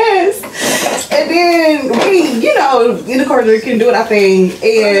distracted. Yes. And then we, you know, in the corridor couldn't do it, I think.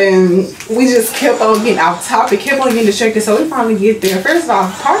 And we just kept on getting off topic, kept on getting distracted. So we finally get there. First of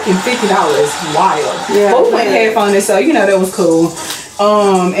all, parking $50, wild. Yeah. But we went half on it, so you know that was cool.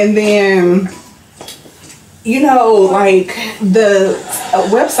 And then, you know, like the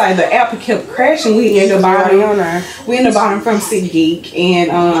website, the app kept crashing. We ended up buying from SeatGeek,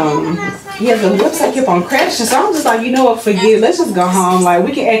 and yeah, the website kept on crashing. So I'm just like, you know what, forget it. Let's just go home. Like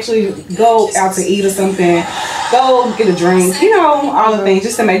we can actually go out to eat or something, go get a drink, you know, all the things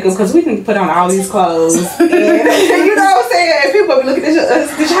just to make up because we can put on all these clothes. And, you know what I'm saying? People be looking at you.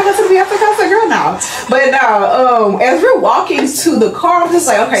 Did y'all go to the after concert? Girl, no. But no, as we're walking to the car, I'm just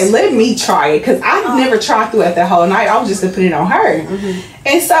like, okay, let me try it. Because I never tried throughout that whole night. I was just going to put it on her.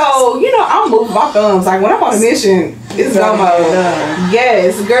 And so, you know, I'm moving my thumbs. Like, when I'm on a mission, it's go mode.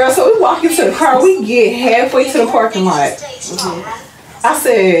 Yes, girl. So we walk into the car. We get halfway to the parking lot. I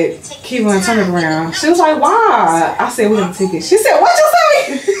said, keep on turn it around. She was like, why? I said, we got a ticket. She said, what'd you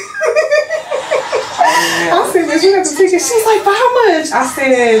say? I said, but you got the ticket. She was like, for how much? I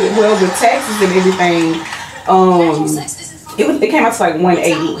said, well, with taxes and everything, it came out to like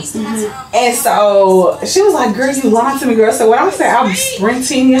 180. And so she was like, girl, you lied to me, girl. So when I said I was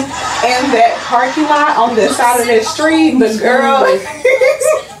sprinting in that parking lot on the side of that street, the girl,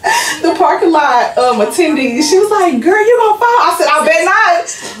 the parking lot attendee, she was like, girl, you gonna fall? I said, I bet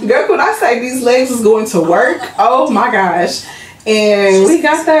not. Girl, when I say these legs was going to work, oh my gosh. And we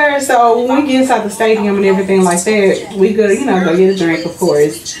got there, so when we get inside the stadium and everything like that, we go, you know, go get a drink, of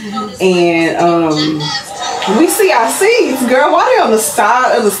course. And we see our seats, girl. Why they on the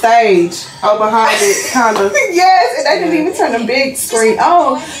side of the stage? Oh, behind it, kind of. Yes, and they didn't even turn the big screen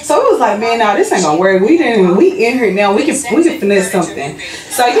on. So it was like, man, nah, this ain't gonna work. We in here now. We can finesse something.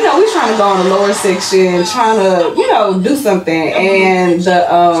 So, you know, we trying to go on the lower section, trying to, you know, do something. And the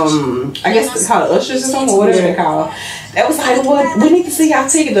I guess it's called ushers or something, or whatever they call. That was like, well, we need to see y'all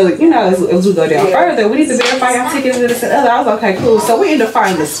ticket. You know, as we go down further, we need to verify y'all ticket and this and other. I was like, okay, cool. So we ended up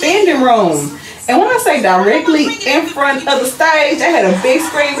finding the standing room. And when I say directly in front of the stage, they had a big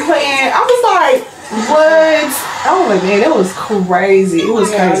screen playing. I was like, what? Oh, like, man, that was crazy. It was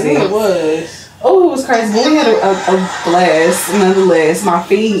crazy. It was. Oh, it was crazy. But we had a blast. Nonetheless, my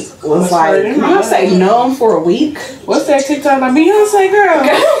feet was like, can I say numb for a week? What's that TikTok like? Beyonce, girl.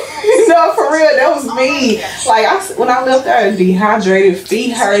 No, for real, that was me. Like, when I left there, dehydrated,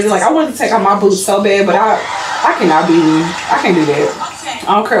 feet hurt. Like, I wanted to take off my boots so bad, but I cannot be. I can't do that.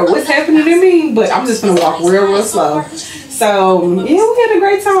 I don't care what's happening to me, but I'm just gonna walk real slow. So yeah, we had a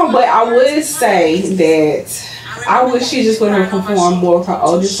great time. But I would say that I wish she just would have performed more of her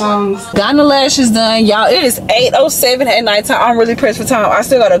older songs. Got the lashes done, y'all. It is 8:07 at nighttime. I'm really pressed for time. I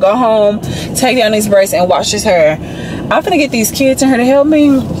still gotta go home, take down these braids, and wash this hair. I'm finna get these kids in here to help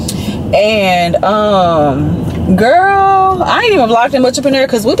me. And girl, I ain't even blocked them much up in there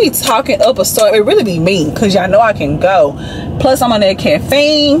because we be talking up a story. It really be me because y'all know I can go. Plus I'm on that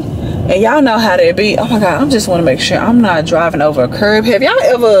caffeine and y'all know how that be. Oh my god, I just want to make sure I'm not driving over a curb. Have y'all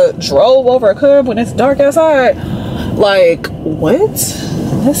ever drove over a curb when it's dark outside? Like, what?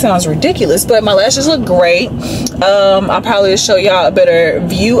 That sounds ridiculous. But my lashes look great. I'll probably show y'all a better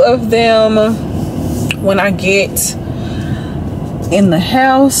view of them when I get in the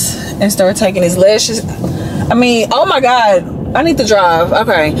house and start taking these lashes. I mean, oh my god, I need to drive.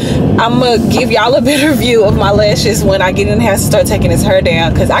 Okay, I'm gonna give y'all a better view of my lashes when I get in the house and start taking this hair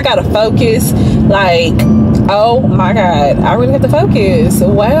down, because I gotta focus. Like, oh my god, I really have to focus.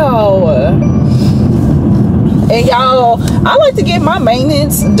 Wow. And y'all, I like to get my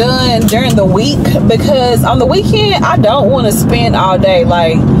maintenance done during the week, because on the weekend I don't want to spend all day.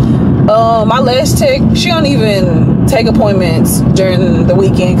 Like, my lash tech, she don't even take appointments during the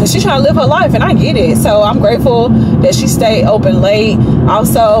weekend because she's trying to live her life, and I get it. So I'm grateful that she stayed open late.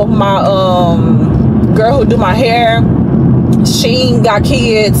 Also, my girl who do my hair, she got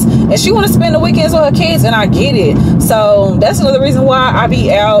kids and she want to spend the weekends with her kids, and I get it. So that's another reason why I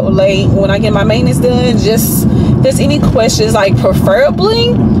be out late when I get my maintenance done. Just if there's any questions, like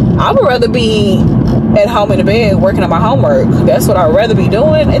preferably I would rather be at home in the bed working on my homework. That's what I'd rather be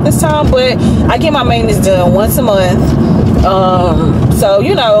doing at this time. But I get my maintenance done once a month, so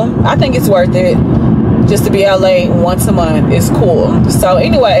you know, I think it's worth it just to be out late once a month. Is cool. So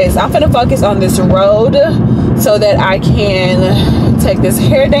anyways, I'm gonna focus on this road so that I can take this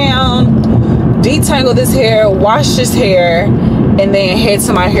hair down, detangle this hair, wash this hair, and then head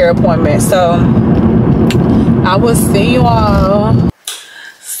to my hair appointment. So I will see you all.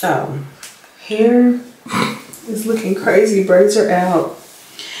 So hair is looking crazy, braids are out,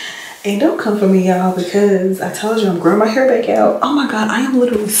 and don't come for me, y'all, because I told you I'm growing my hair back out. Oh my god, I am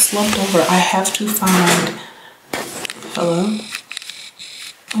literally slumped over. I have to find, hello,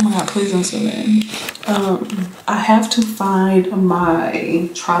 oh my god, please don't say that. I have to find my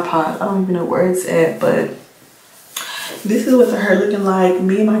tripod. I don't even know where it's at, but this is what the hair looking like.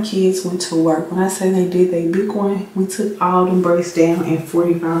 Me and my kids went to work. When I say they did they big one, we took all them braids down in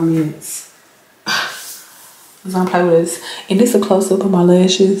 45 minutes. Let's not play with this. And this is a close-up of my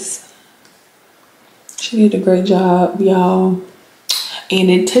lashes. She did a great job, y'all. And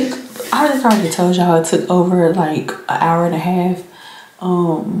it took, I already told y'all, it took over like an hour and a half.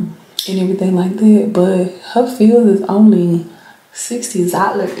 and everything like that. But her field is only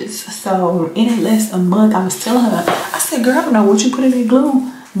 $60. So in less than a month, I was telling her, I said, girl, I don't know what you put in that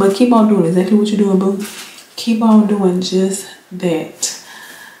glue, but keep on doing exactly what you're doing, boo. Keep on doing just that.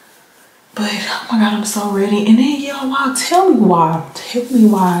 But oh my god, I'm so ready. And then y'all, tell me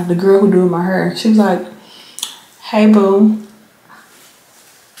why the girl who doing my hair, she was like, hey boo,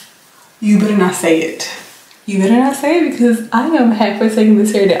 you better not say it. You better not say it, because I am halfway taking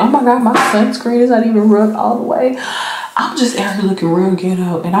this hair down. Oh my god, my sunscreen is not even rubbed all the way. I'm just out here looking real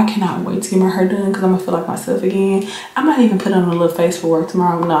ghetto, and I cannot wait to get my hair done because I'm gonna feel like myself again. I might even put on a little face for work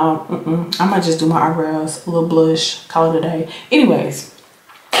tomorrow. No, I might just do my eyebrows, a little blush, call it a day. Anyways,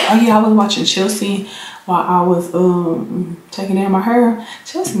 oh yeah, I was watching Chelsea while I was taking down my hair.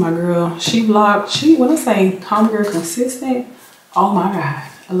 Chelsea, my girl, she vlogged. When I say homegirl consistent, oh my god,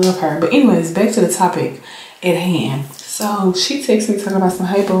 I love her. But anyways, back to the topic at hand. So she texted me talking about some,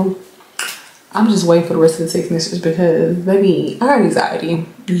 hey boo, I'm just waiting for the rest of the text message because, baby, I got anxiety.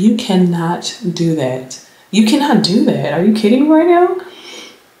 You cannot do that. You cannot do that. Are you kidding me right now?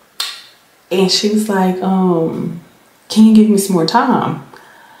 And she was like, can you give me some more time?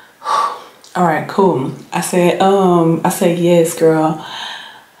 All right, cool. I said, yes, girl.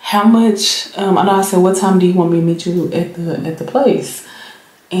 How much? I know I said, what time do you want me to meet you at the place?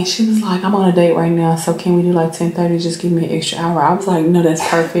 And she was like, I'm on a date right now, so can we do like 10:30? Just give me an extra hour. I was like, no, that's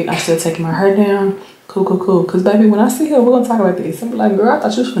perfect. I'm still taking my hair down. Cool. Because, baby, when I see her, we're going to talk about this. I'm like, girl, I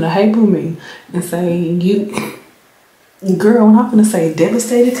thought you was going to hey boo me and say, girl, I'm not going to say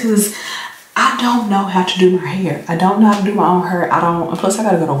devastated, because I don't know how to do my hair. I don't know how to do my own hair. And plus, I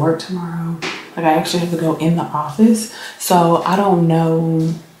got to go to work tomorrow. Like, I actually have to go in the office. So, I don't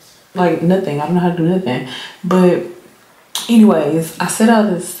know, like, nothing. I don't know how to do nothing. But anyways, I set out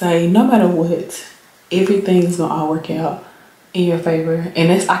to say, no matter what, everything is gonna all work out in your favor.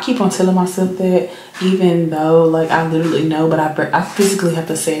 And I keep on telling myself that, even though like I literally know, but I physically have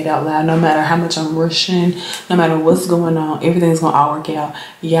to say it out loud. No matter how much I'm rushing, no matter what's going on, everything's gonna all work out.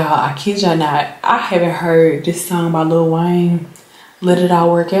 Y'all, I kid y'all not, I haven't heard this song by Lil Wayne, Let It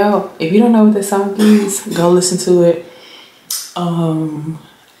All Work Out. If you don't know what this song is, go listen to it.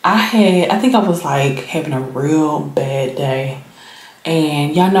 I think I was like having a real bad day,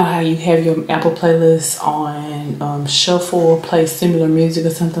 and y'all know how you have your Apple playlist on shuffle, play similar music or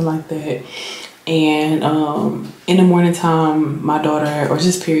something like that. And in the morning time, my daughter, or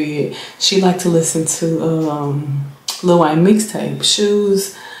just period, she liked to listen to Lil Wayne mixtape,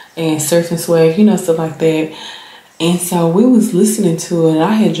 Shoes and Surf and Swag, you know, stuff like that. And so we was listening to it, and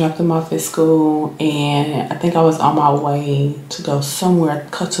I had dropped them off at school, and I think I was on my way to go somewhere,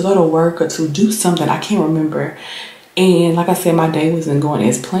 to go to work or to do something. I can't remember. And like I said, my day wasn't going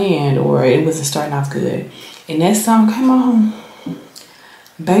as planned, or it wasn't starting off good. And that song came on.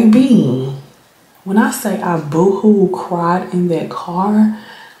 Baby, when I say I boo-hoo cried in that car,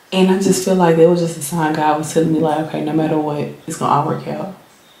 and I just feel like it was just a sign God was telling me, like, okay, no matter what, it's gonna all work out.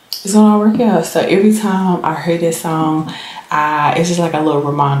 It's gonna all work out. So every time I heard that song, it's just like a little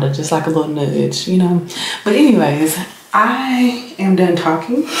reminder, just like a little nudge, you know. But anyways, I am done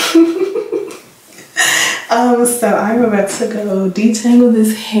talking. So I'm about to go detangle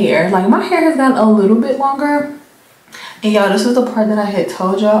this hair. Like, my hair has gotten a little bit longer, and y'all, this was the part that I had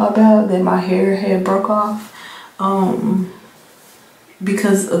told y'all about, that my hair had broke off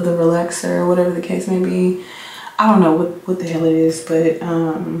because of the relaxer or whatever the case may be. I don't know what the hell it is, but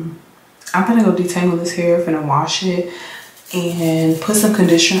I'm gonna go detangle this hair. I'm gonna wash it and put some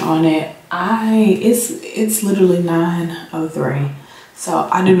conditioner on it. It's literally 9:03, so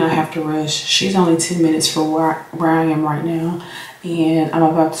I do not have to rush. She's only 10 minutes from where I am right now, and I'm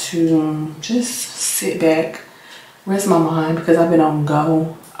about to just sit back, rest my mind, because I've been on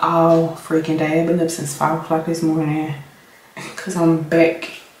go all freaking day. I've been up since 5 o'clock this morning because I'm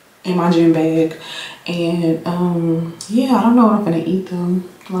back in my gym bag. And yeah, I don't know what I'm gonna eat though.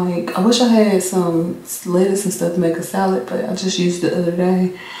 Like, I wish I had some lettuce and stuff to make a salad, but I just used it the other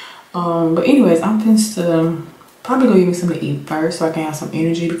day. But anyways, I'm finna to probably go give me something to eat first so I can have some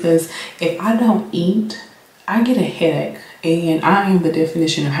energy, because if I don't eat, I get a headache, and I am the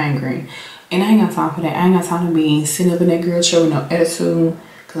definition of hungry, and I ain't got time for that. I ain't got time to be sitting up in that girl show with no attitude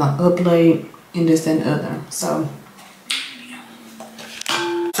because I'm up late and this and the other. So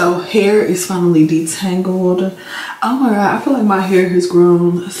hair is finally detangled. Oh my god, I feel like my hair has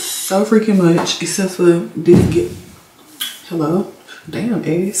grown so freaking much, except for this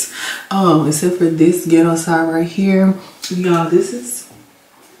except for this ghetto side right here. Y'all, this is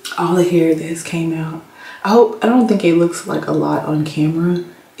all the hair that has came out. I don't think it looks like a lot on camera.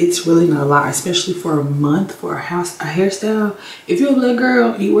 it's really not a lot, especially for a month for a hairstyle. If you're a black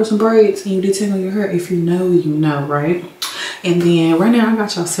girl and you wear some braids and you detangle your hair, if you know, you know, right? And then right now I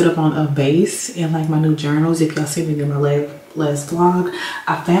got y'all set up on a base and like my new journals. If y'all see me in my last vlog,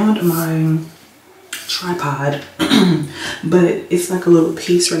 I found my tripod but it's like a little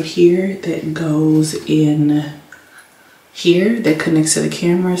piece right here that goes in here that connects to the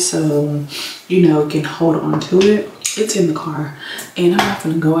camera, so you know, it can hold on to it. It's in the car and I'm not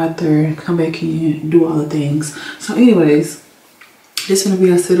gonna go out there, come back in, do all the things. So anyways, this is gonna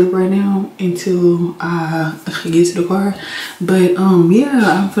be our setup right now until I get to the car. But yeah,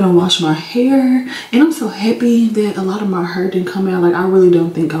 I'm gonna wash my hair and I'm so happy that a lot of my hair didn't come out. Like, I really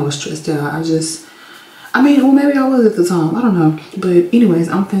don't think I was stressed out. I mean, well, maybe I was at the time, I don't know. But anyways,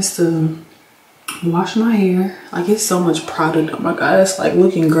 I'm supposed to wash my hair. Like, it's so much product. Oh my god, it's like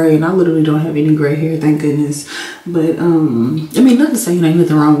looking gray and I literally don't have any gray hair, thank goodness. But I mean, not to say ain't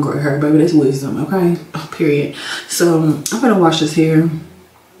nothing wrong with gray hair, baby, that's wisdom, okay? Period. So I'm gonna wash this hair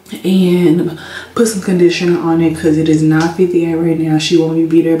and put some conditioner on it because it is 9:58 right now. She want me to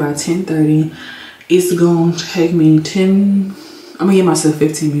be there by 10:30. It's gonna take me I'm gonna give myself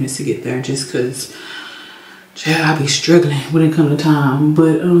 15 minutes to get there just because I be struggling when it comes to time.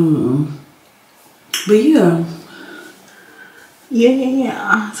 But yeah.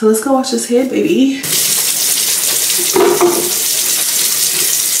 So let's go wash this head, baby.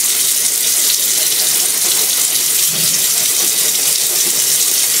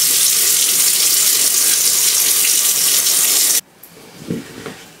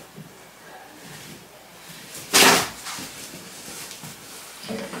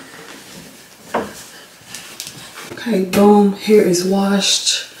 Okay, boom, hair is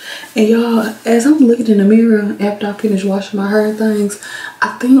washed. And y'all, as I'm looking in the mirror after I finish washing my hair and things,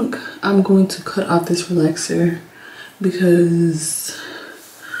 I think I'm going to cut off this relaxer because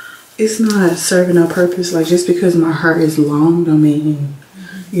it's not serving no purpose. Like, just because my hair is long don't mean,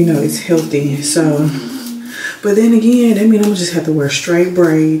 you know, it's healthy. So, but then again, I mean, I'm gonna just have to wear straight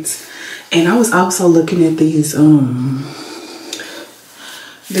braids. And I was also looking at these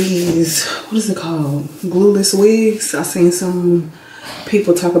what is it called, glueless wigs. I seen some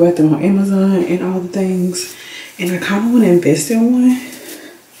people talk about them on Amazon and all the things, and I kind of want to invest in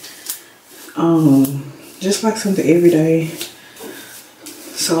one, just like something everyday,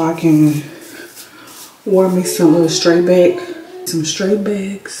 so I can wear me some straight backs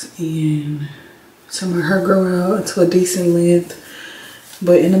and some of my hair grow out to a decent length.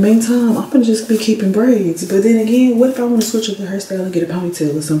 But in the meantime, I'm gonna just be keeping braids. But then again, what if I want to switch up the hairstyle and get a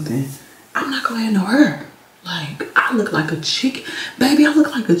ponytail or something? I'm not gonna have no hair. Like, I look like a chick. Baby, I look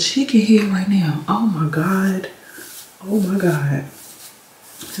like a chicken here right now. Oh my god. Oh my god.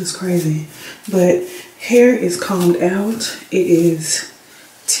 This is crazy. But hair is combed out. It is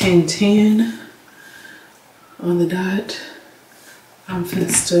 10:10 on the dot. I'm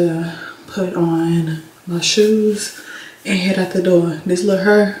just to put on my shoes and head out the door. This little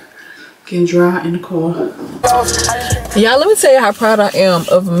hair can dry in the car. Y'all, let me tell you how proud I am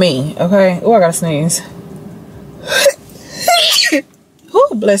of me, okay? Oh, I gotta sneeze.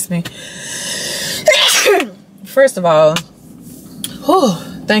 Oh, bless me. First of all, oh,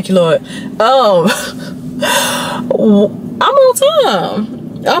 thank you, Lord. I'm on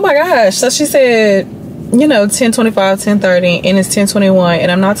time. Oh my gosh. So she said, you know, 10:25, 10:30, and it's 10:21,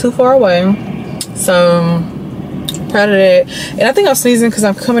 and I'm not too far away. So proud of that. And I think I'm sneezing because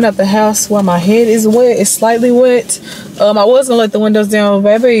I'm coming out the house while my head is wet. It's slightly wet. I was gonna let the windows down,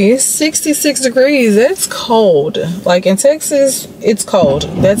 baby. It's 66 degrees. It's cold. Like in Texas, it's cold.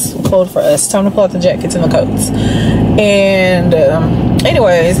 That's cold for us. Time to pull out the jackets and the coats. And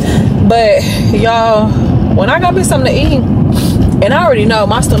anyways, but y'all, when I got me something to eat, and I already know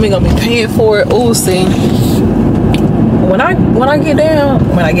my stomach gonna be paying for it. Ooh, see. When I get down,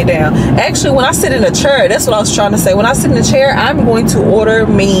 actually when I sit in a chair, that's what I was trying to say. When I sit in the chair, I'm going to order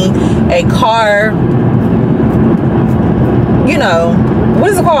me a car, you know,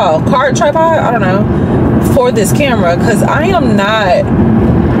 what is it called? Car tripod? I don't know. For this camera, because I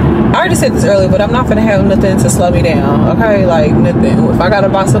already said this earlier, but I'm not gonna have nothing to slow me down, okay? Like, nothing. If I gotta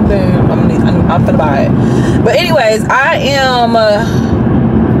buy something, I'm gonna buy it. But anyways, I am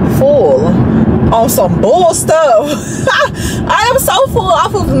full on some bull stuff. I am so full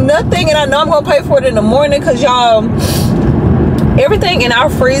off of nothing, and I know I'm gonna pay for it in the morning because y'all, everything in our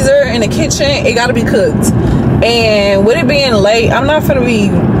freezer in the kitchen, it gotta be cooked. And with it being late, I'm not gonna be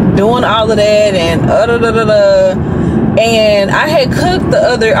doing all of that and and I had cooked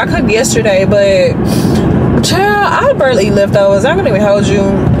I cooked yesterday, but child, I barely eat leftovers. I'm gonna even hold you.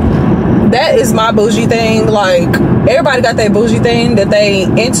 that is my bougie thing. Like, everybody got that bougie thing that they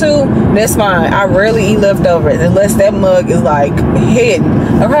into. That's fine. I rarely eat leftovers unless that mug is like hidden.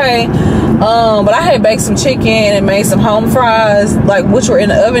 Okay. But I had baked some chicken and made some home fries, like, which were in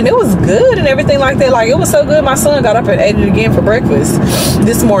the oven. It was good and everything like that. Like, it was so good. My son got up and ate it again for breakfast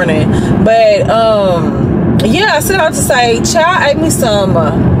this morning. But yeah, I set out to say, child ate me some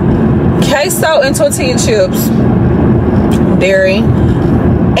queso and tortilla chips, dairy,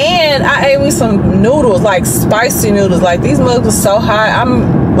 and I ate me some noodles, like spicy noodles. Like, these mugs were so hot.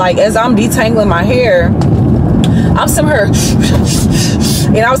 I'm like, as I'm detangling my hair, I'm some her,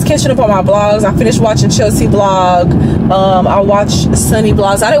 and I was catching up on my blogs. I finished watching Chelsea blog. I watched Sunny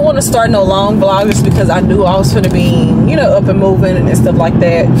blogs. I didn't want to start no long vlog just because I knew I was going to be, you know, up and moving and stuff like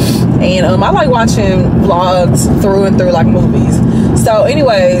that. And I like watching vlogs through and through like movies. So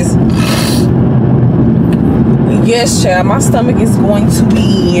anyways, yes, child, my stomach is going to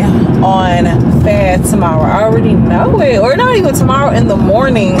be on fat tomorrow. I already know it. Or not even tomorrow, in the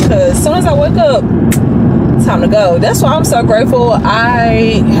morning, because as soon as I wake up, time to go. That's why I'm so grateful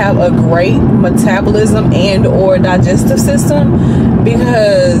I have a great metabolism and or digestive system,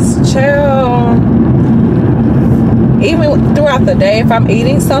 because child, even throughout the day, if I'm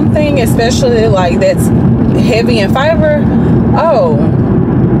eating something, especially like that's heavy in fiber, oh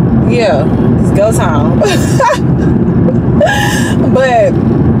yeah, it's go time. But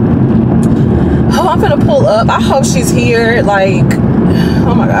oh, I'm gonna pull up. I hope she's here. Like,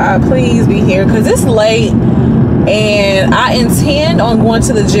 oh my god, please be here, because it's late and I intend on going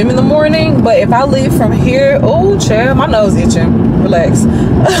to the gym in the morning. But if I leave from here, oh child, my nose itching, relax.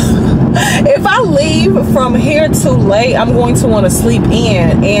 If I leave from here too late, I'm going to want to sleep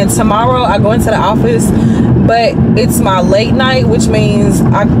in. And tomorrow I go into the office, but it's my late night, which means did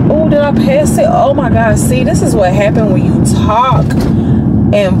I pass it? Oh my god, see, this is what happened when you talk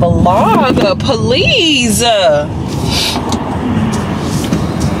and vlog. Please.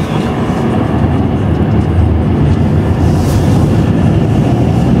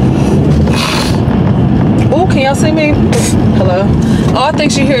 Oh, can y'all see me? Hello? Oh, I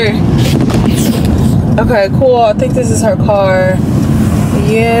think she here. Okay, cool. I think this is her car.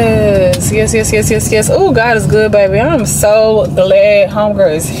 Yes, yes, yes, yes, yes, yes. Oh, God is good, baby. I'm so glad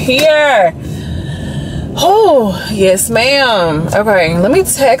homegirl is here. Oh, yes, ma'am. Okay, let me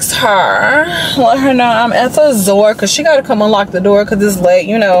text her. Let her know I'm at the door, because she got to come unlock the door because it's late.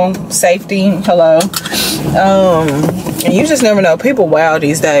 You know, safety. Hello. And you just never know. People wild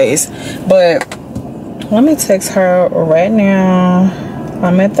these days. But let me text her right now.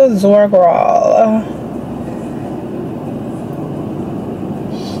 I'm at the door, girl.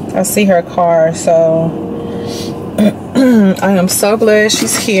 I see her car, so I am so glad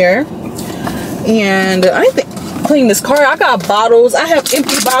she's here. And I need to clean this car. I got bottles. I have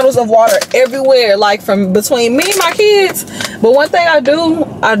empty bottles of water everywhere, like from between me and my kids. But one thing I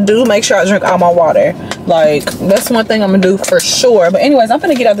do make sure I drink all my water. Like, that's one thing I'm gonna do for sure. But anyways, I'm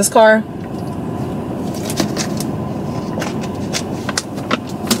gonna get out this car.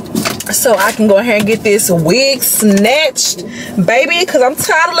 So I can go ahead and get this wig snatched, baby, because I'm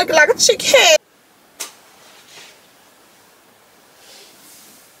tired of looking like a chicken.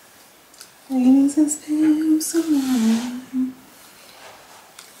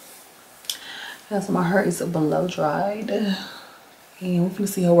 That's my hair is below dried. And we're gonna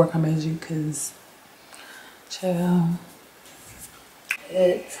see how work on magic, because child.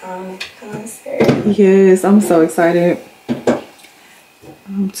 Good time concert. Yes, I'm so excited.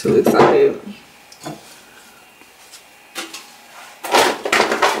 I'm too excited.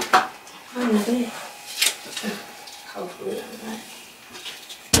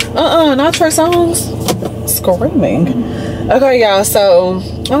 Not Trey Songz. Screaming. Okay, y'all, so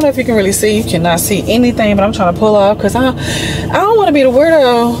I don't know if you can really see. You cannot see anything, but I'm trying to pull off because I don't want to be the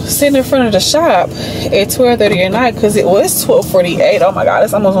weirdo sitting in front of the shop at 12:30 at night, because it was 12:48. Oh my god,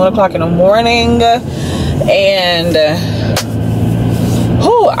 it's almost 1 o'clock in the morning. And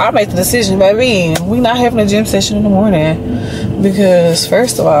I made the decision, baby. We not having a gym session in the morning, because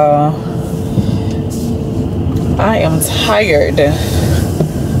first of all, I am tired.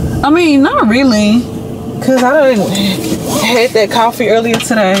 I mean, not really, because I had that coffee earlier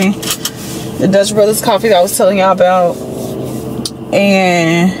today, the Dutch Brothers coffee that I was telling y'all about.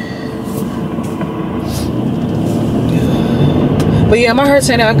 But yeah, my hair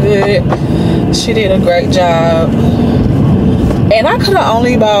turned out good. She did a great job. And I could have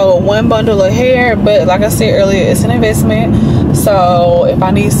only bought one bundle of hair, but like I said earlier, it's an investment. So if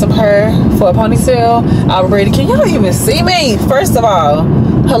I need some hair for a ponytail, I'm ready. Can y'all even see me? First of all,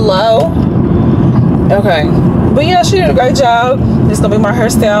 hello. Okay, but yeah, she did a great job. It's gonna be my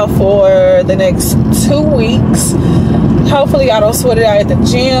hairstyle for the next 2 weeks. Hopefully I don't sweat it out at the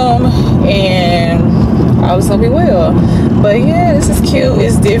gym and I was gonna be well. But yeah, this is cute.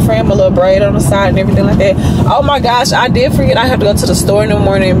 It's different. My little braid on the side and everything like that. Oh my gosh, I did forget I have to go to the store in the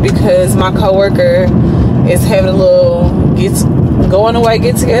morning because my coworker is having a little going away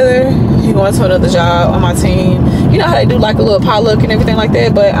get together. He going to another job on my team. You know how they do like a little potluck and everything like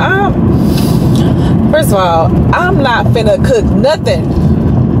that. But first of all, I'm not finna cook nothing.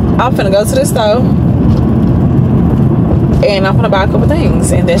 I'm finna go to the store and I'm gonna buy a couple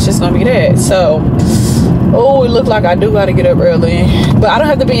things, and that's just gonna be that. So, oh, it looked like I do gotta get up early, but I don't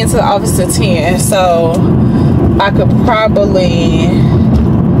have to be into the office till 10, so I could probably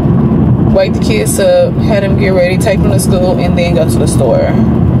wake the kids up, have them get ready, take them to school, and then go to the store,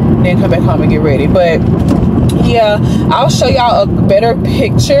 then come back home and get ready. But yeah, I'll show y'all a better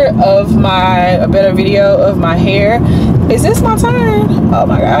picture of a better video of my hair. Is this my turn? Oh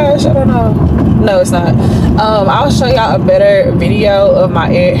my gosh, I don't know. No, it's not. I'll show y'all a better video of my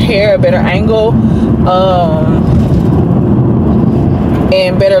hair, a better angle,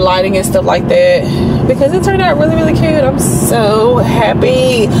 and better lighting and stuff like that, because it turned out really, really cute. I'm so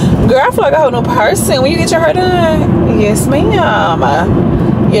happy. Girl, I feel like a whole new person when you get your hair done. Yes, ma'am.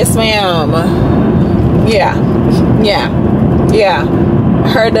 Yes, ma'am. Yeah.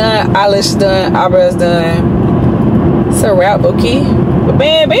 Hair done, eyelash done, eyebrows done. It's a wrap, bookie. But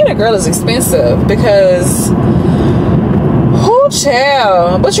man, being a girl is expensive because whoo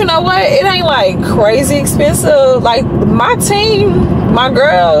child. But you know what? It ain't like crazy expensive. Like my team, my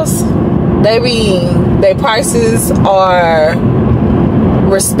girls, their prices are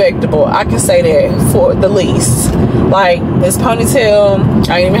respectable. I can say that for the least. Like this ponytail,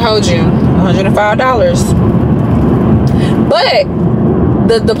 I ain't even hold you, $105. But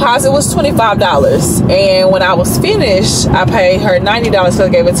the deposit was $25, and when I was finished I paid her $90 because I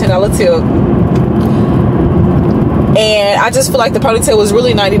gave her a $10 tip. And I just feel like the ponytail was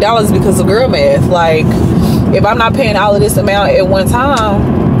really $90 because of girl math. Like if I'm not paying all of this amount at one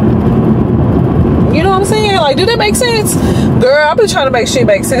time, you know what I'm saying? Like, do that make sense? Girl, I've been trying to make shit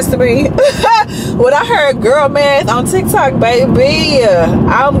make sense to me. When I heard girl math on TikTok, baby,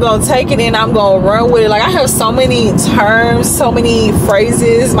 I'm gonna take it and I'm gonna run with it. Like, I have so many terms, so many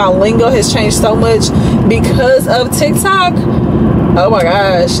phrases. My lingo has changed so much because of TikTok. Oh my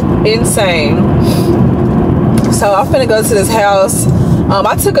gosh, insane. So I'm finna go to this house.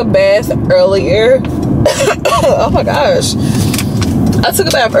 I took a bath earlier. Oh my gosh, I took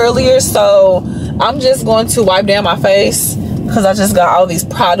a bath earlier, so I'm just going to wipe down my face because I just got all these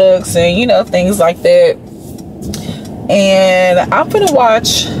products and, you know, things like that. And I'm gonna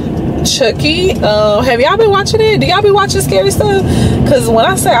watch Chucky. Have y'all been watching it? Do y'all be watching scary stuff? Because when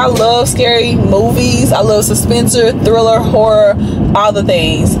I say I love scary movies, I love suspense, thriller, horror, all the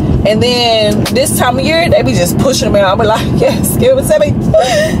things. And then this time of year, they be just pushing them out. I'm like, yes, give it to me.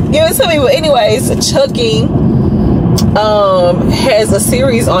 Give it to me. But anyways, Chucky has a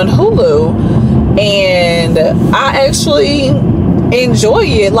series on Hulu, and I actually enjoy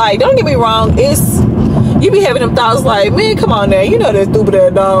it. Like, don't get me wrong, you be having them thoughts like, man, come on now, you know that stupid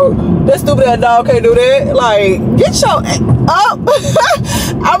ass dog can't do that. Like, get your up.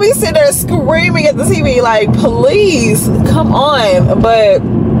 I'll be sitting there screaming at the TV like, please come on. But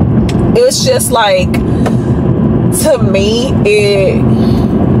it's just like, to me, it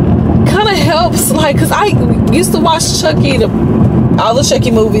kind of helps, like, because I used to watch Chucky, all the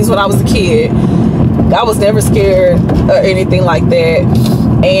Chucky movies when I was a kid. I was never scared or anything like that.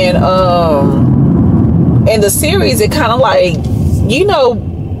 And in the series, it kind of like, you know,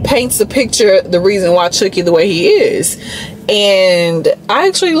 paints a picture, the reason why Chucky the way he is. And I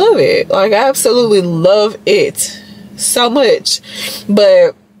actually love it. Like, I absolutely love it so much.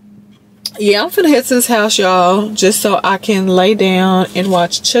 But yeah, I'm finna head to this house, y'all, just so I can lay down and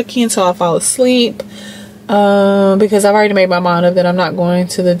watch Chucky until I fall asleep. Because I've already made my mind up that I'm not going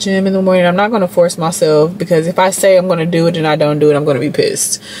to the gym in the morning. I'm not going to force myself, because if I say I'm going to do it and I don't do it, I'm going to be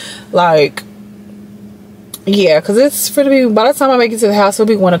pissed. Like, yeah, because it's for to be, by the time I make it to the house, it'll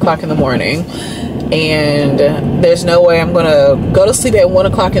be 1 o'clock in the morning. And there's no way I'm going to go to sleep at 1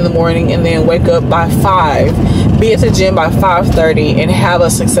 o'clock in the morning and then wake up by 5, be at the gym by 5:30 and have a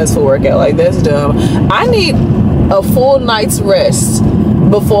successful workout. Like, that's dumb. I need a full night's rest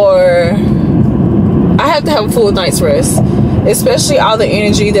before... I have to have a full night's rest, especially all the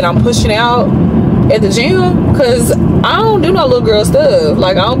energy that I'm pushing out at the gym, because I don't do no little girl stuff.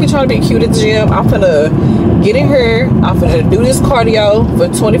 Like, I don't be trying to be cute at the gym. I'm finna get in here, I'm finna do this cardio for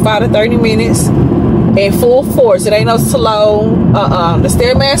 25 to 30 minutes in full force. It ain't no slow. The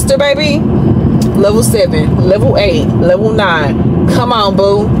Stairmaster, baby, level 7, level 8, level 9, Come on,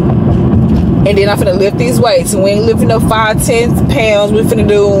 boo. And then I'm finna lift these weights. And we ain't lifting up 5, 10 pounds. We finna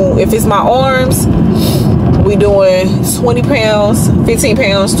do, if it's my arms, we doing 20 pounds, 15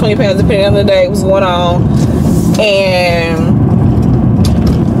 pounds, 20 pounds, depending on the day, what's going on. And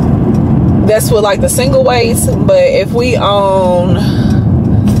that's with like the single weights. But if we on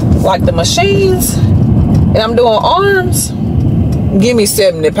like the machines and I'm doing arms, give me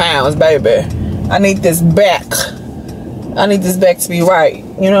 70 pounds, baby. I need this back. I need this back to be right.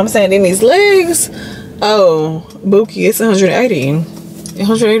 You know what I'm saying? Then these legs, oh, Bookie, it's 180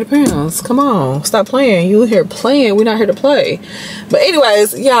 pounds. Come on, stop playing. You here playing, we're not here to play. But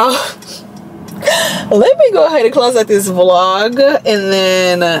anyways, y'all, let me go ahead and close out this vlog, and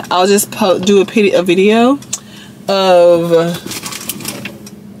then I'll just do a video of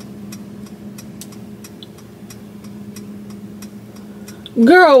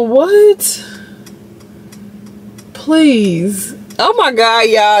girl, what? Please. Oh my god,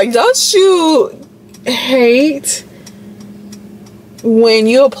 y'all, don't you hate when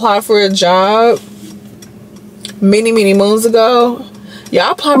you apply for a job many moons ago?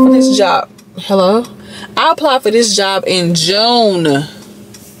 Y'all applied for this job. Hello? I applied for this job in June.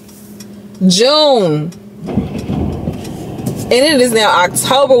 And it is now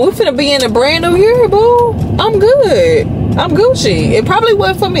October. We're finna be in a brand new year, boo. I'm good. I'm Gucci. It probably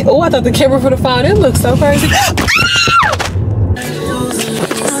wasn't for me. Oh, I thought the camera for the phone. It looks so crazy.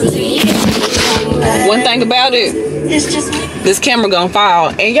 One thing about it, this camera gonna fall.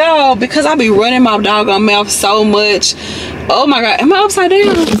 And y'all, because I be running my doggone mouth so much. Oh my god, am I upside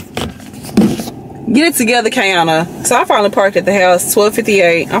down? Get it together, Kayana. So I finally parked at the house,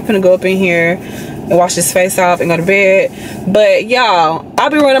 12:58. I'm finna go up in here and wash this face off and go to bed. But y'all, I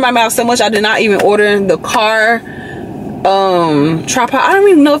be running my mouth so much I did not even order the car tripod. I don't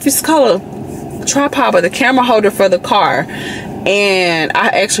even know if it's called a tripod, but the camera holder for the car. And I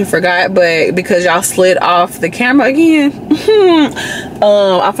actually forgot, but because y'all slid off the camera again, I'm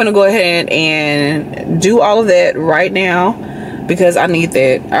finna go ahead and do all of that right now because I need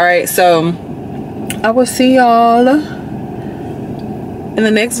that. All right, so I will see y'all in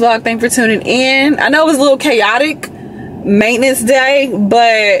the next vlog. Thanks for tuning in. I know it was a little chaotic maintenance day,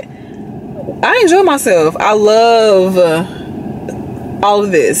 but I enjoy myself. I love all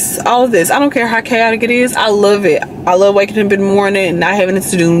of this. I don't care how chaotic it is. I love it. I love waking up in the morning and not having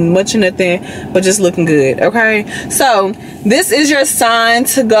to do much of nothing but just looking good. Okay, so this is your sign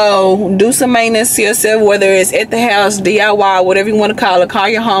to go do some maintenance to yourself, whether it's at the house, DIY, whatever you want to call it. Call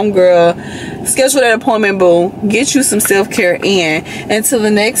your home girl, schedule that appointment, boo. Get you some self-care in. Until the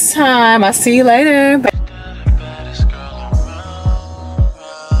next time, I'll see you later. Bye.